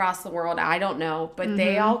have been across the world, I don't know, but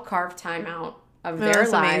they all carved time out of their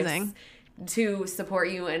lives to support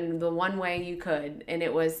you in the one way you could. And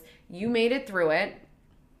it was, you made it through it.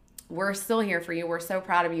 We're still here for you. We're so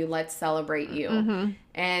proud of you. Let's celebrate you.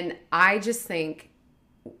 And I just think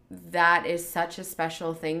that is such a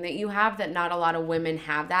special thing that you have, that not a lot of women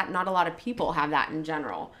have that. Not a lot of people have that in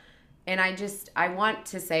general. And I want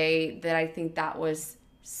to say that I think that was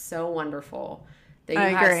so wonderful. That you I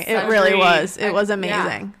agree. It really was. It was amazing.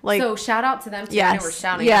 Yeah. Like, so shout out to them too. I know we're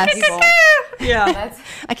shouting at people.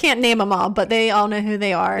 I can't name them all, but they all know who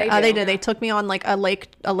they are. They did. They took me on like a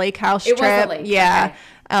lake house trip. Was a lake. Yeah.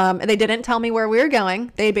 Okay. They didn't tell me where we were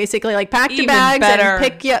going. They basically like packed your bags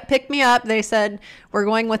and pick me up. They said, we're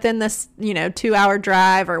going within this, 2-hour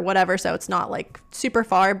drive or whatever. So it's not like super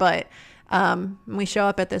far, but we show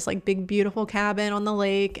up at this like big, beautiful cabin on the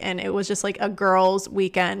lake. And it was just like a girls'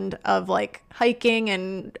 weekend of like hiking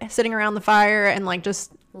and sitting around the fire and like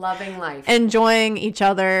just loving life, enjoying each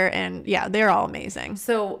other. And yeah, they're all amazing.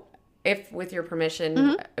 So if with your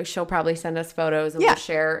permission, she'll probably send us photos and we'll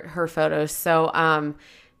share her photos. So,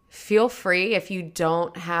 feel free, if you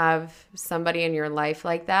don't have somebody in your life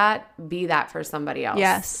like that, be that for somebody else.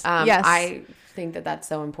 Yes. I think that that's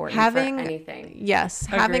so important for anything. Yes.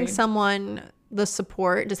 Agreed. Having someone, the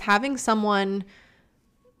support, just having someone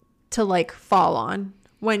to like fall on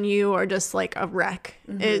when you are just like a wreck.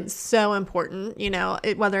 It's so important,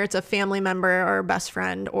 whether it's a family member or a best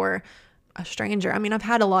friend or a stranger. I mean, I've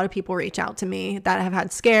had a lot of people reach out to me that have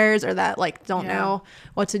had scares or that like don't know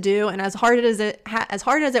what to do. And as hard as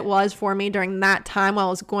it was for me during that time while I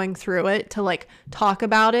was going through it to like talk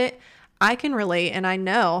about it, I can relate, and I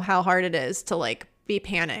know how hard it is to like be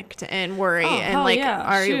panicked and worry and like,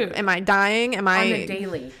 am I dying? Am I on the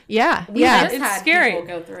daily? Yeah. It's scary.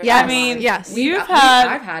 Go through it. Yes. I mean,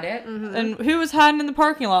 I've had it. And who was hiding in the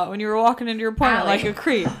parking lot when you were walking into your appointment like a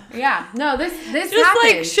creep? Yeah. No, this just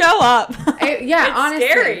happened. Like show up. It's honestly,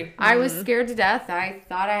 scary. I was scared to death. I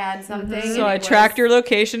thought I had something. So I tracked your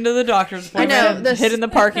location to the doctor's appointment. I know. Hid in the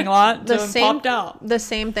parking lot. Popped out. The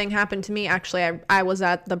same thing happened to me. Actually, I was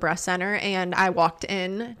at the breast center and I walked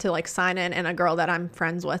in to like sign in, and a girl that I'm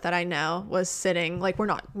friends with that I know was sitting, like, we're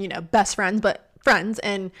not, best friends, but friends.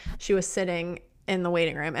 And she was sitting in the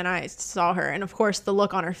waiting room and I saw her. And of course the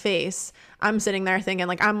look on her face, I'm sitting there thinking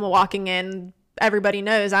like, I'm walking in, everybody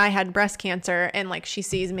knows I had breast cancer, and like she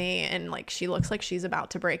sees me and like she looks like she's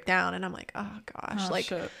about to break down, and I'm like, oh gosh,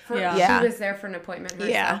 she was there for an appointment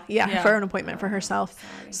herself. Yeah, for an appointment for herself.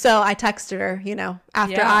 So I texted her,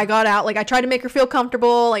 after I got out, like I tried to make her feel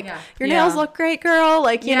comfortable, like your nails look great, girl,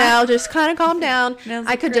 like just kind of calm down.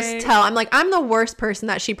 I could just tell. I'm like, I'm the worst person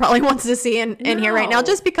that she probably wants to see in here right now,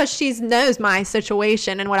 just because she knows my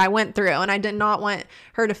situation and what I went through, and I did not want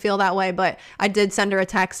her to feel that way. But I did send her a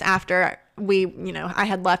text after I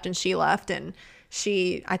had left and she left, and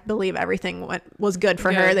I believe everything was good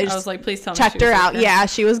for her. They just was like, please tell me checked her out. Okay. Yeah,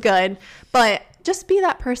 she was good. But just be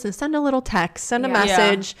that person. Send a little text, send a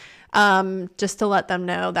message, just to let them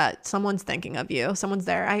know that someone's thinking of you. Someone's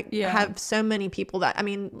there. I have so many people that, I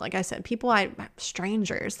mean, like I said,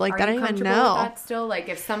 strangers like that I don't even know. With that still, like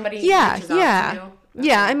if somebody reaches out to you. Okay.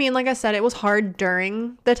 Yeah, I mean, like I said, it was hard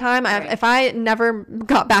during the time. Right. If I never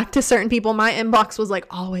got back to certain people, my inbox was like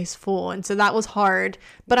always full, and so that was hard.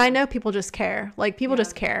 But I know people just care. Like people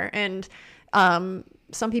just care, and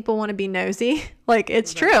some people want to be nosy. Like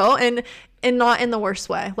it's true, and not in the worst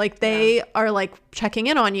way. Like they are like checking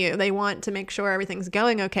in on you. They want to make sure everything's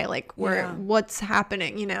going okay. Like what's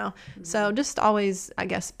happening, Mm-hmm. So just always, I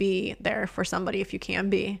guess, be there for somebody if you can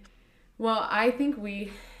be. Well, I think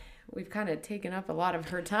we've kind of taken up a lot of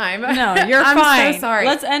her time. No, you're fine. I'm so sorry.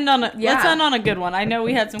 Let's end on a good one. I know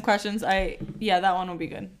we had some questions. That one will be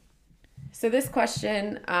good. So this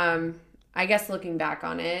question, I guess looking back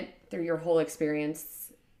on it through your whole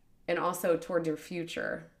experience and also towards your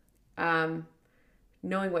future, knowing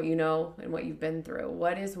what you know and what you've been through,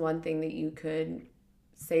 what is one thing that you could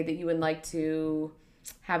say that you would like to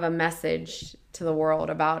have a message to the world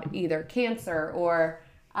about either cancer or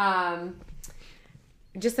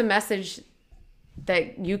just a message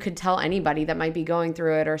that you could tell anybody that might be going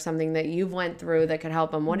through it, or something that you've went through that could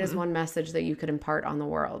help them? What is one message that you could impart on the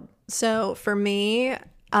world? So for me,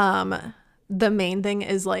 the main thing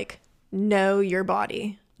is like, know your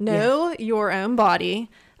body, your own body,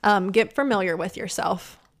 get familiar with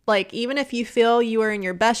yourself. Like, even if you feel you are in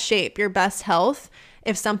your best shape, your best health,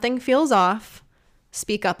 if something feels off,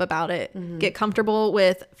 speak up about it. Get comfortable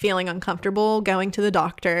with feeling uncomfortable going to the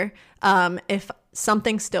doctor. If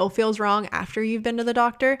something still feels wrong after you've been to the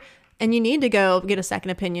doctor and you need to go get a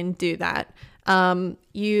second opinion, do that.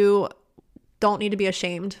 You don't need to be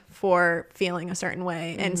ashamed for feeling a certain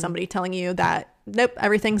way and somebody telling you that, nope,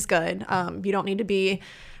 everything's good. You don't need to be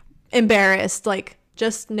embarrassed. Like,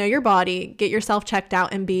 just know your body, get yourself checked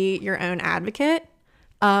out, and be your own advocate.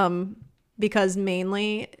 Because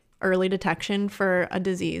mainly early detection for a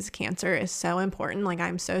disease, cancer, is so important. Like,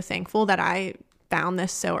 I'm so thankful that I found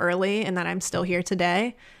this so early and that I'm still here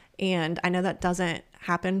today. And I know that doesn't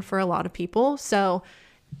happen for a lot of people. So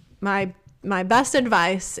my best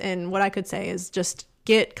advice and what I could say is just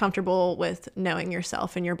get comfortable with knowing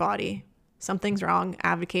yourself and your body. Something's wrong,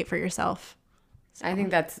 advocate for yourself. So. I think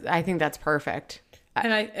that's perfect.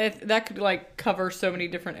 And that could like cover so many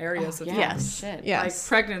different areas of yes. Shit. Yes. like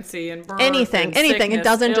pregnancy and birth, anything. and sickness, It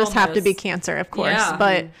doesn't just have to illness. be cancer, of course. Yeah.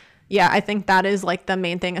 But yeah, I think that is like the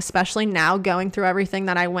main thing, especially now going through everything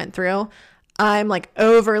that I went through. I'm like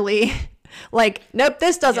overly like, nope,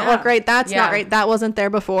 this doesn't look right. That's not right. That wasn't there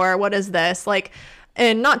before. What is this? Like,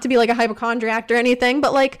 and not to be like a hypochondriac or anything,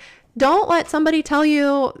 but like, don't let somebody tell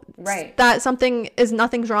you that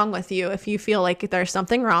nothing's wrong with you. If you feel like there's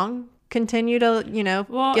something wrong, continue to, get it taken care of.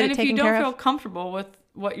 Well, and if you don't feel comfortable with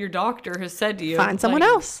what your doctor has said to you, find someone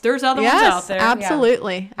else. There's other ones out there.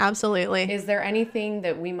 Absolutely. Yeah. Absolutely. Is there anything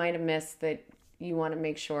that we might have missed that you want to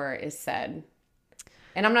make sure is said?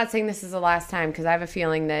 And I'm not saying this is the last time, because I have a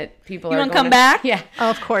feeling that people you are want to come back? Yeah. Oh,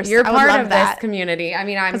 of course. You're I would part love of that. this community. I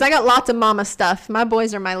mean, because I got lots of mama stuff. My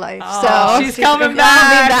boys are my life. Oh, so she's coming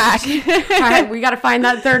back. All right, we got to find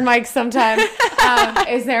that third mic sometime.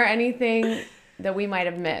 Is there anything that we might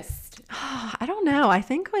have missed? I don't know. I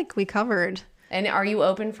think like we covered. And are you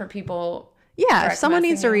open for people? Yeah, if someone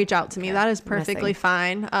needs to reach out to me, that is perfectly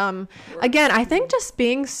fine. Again, I think just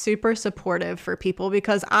being super supportive for people,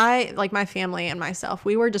 because I, like my family and myself,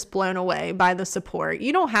 we were just blown away by the support.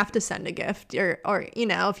 You don't have to send a gift or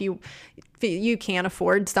if you can't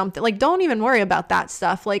afford something, like don't even worry about that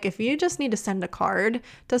stuff. Like if you just need to send a card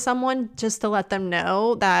to someone just to let them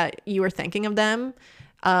know that you were thinking of them,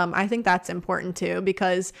 I think that's important too,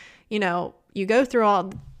 because, you go through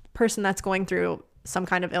all person that's going through some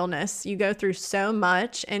kind of illness, you go through so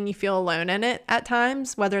much and you feel alone in it at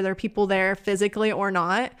times, whether there are people there physically or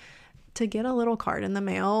not. To get a little card in the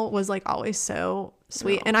mail was like always so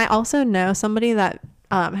sweet. No. And I also know somebody that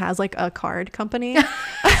has like a card company.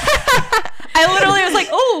 I literally was like,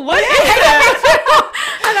 oh, what is that?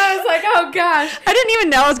 And I was like, oh gosh. I didn't even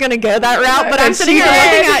know I was going to go that route, but I'm sitting here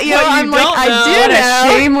looking at you. I'm like, I do know.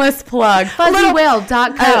 A shameless plug.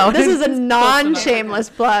 Fuzzywhale.co. This is a non-shameless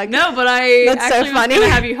plug. No, but that's so funny. Was going to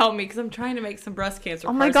have you help me because I'm trying to make some breast cancer.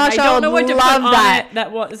 Oh my gosh, I don't know what to put love on that. It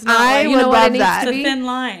that was not I would love that. It's a thin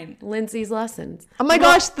line. Lindsay's lessons. Oh my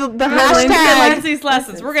gosh, the hashtag. Lindsay's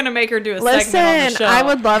lessons. We're going to make her do a segment on the show. I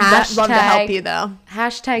would love that. Love to help you though.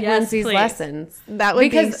 Hashtag Lindsay's lessons. That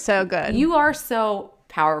would be so good. You are so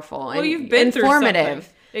powerful and you've been informative. Through something.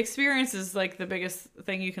 Experience is like the biggest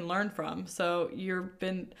thing you can learn from. So you've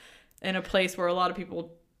been in a place where a lot of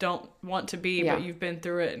people don't want to be, but you've been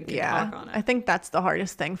through it and can talk on it. I think that's the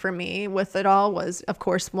hardest thing for me with it all was, of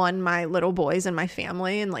course, one, my little boys and my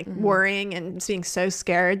family and like worrying and being so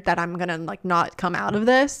scared that I'm going to like not come out of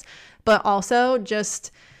this. But also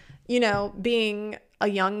just, being a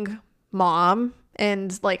young mom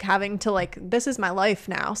and like having to like, this is my life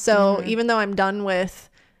now. So even though I'm done with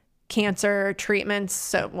cancer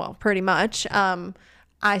treatments, pretty much,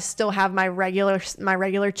 I still have my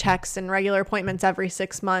regular checks and regular appointments every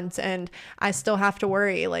 6 months. And I still have to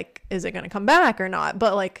worry, like, is it going to come back or not?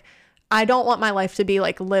 But like, I don't want my life to be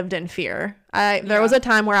like lived in fear. There was a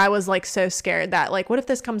time where I was like so scared that like, what if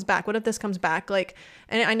this comes back? What if this comes back? Like,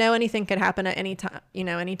 and I know anything could happen at any time,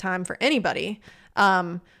 anytime for anybody.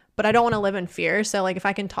 But I don't want to live in fear. So like if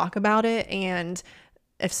I can talk about it and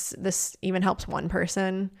if this even helps one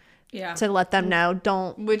person to let them know,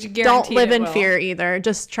 don't live in fear either.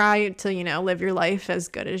 Just try to, live your life as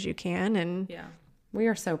good as you can. And we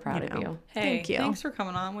are so proud of you. Hey, thank you. Thanks for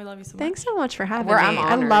coming on. We love you so much. Thanks so much for having me. I'm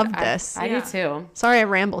honored. I love this. I do too. Sorry I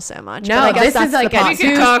ramble so much. No, but I guess this is like we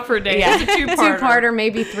could talk for days. Yeah. It's a two-parter,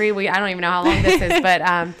 maybe 3. I don't even know how long this is, but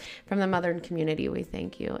from the Mother community, we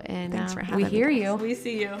thank you. And thanks for having we hear us. you. We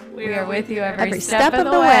see you. We are with you every step of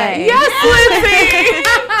the way. Yes,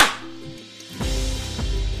 Lindsay!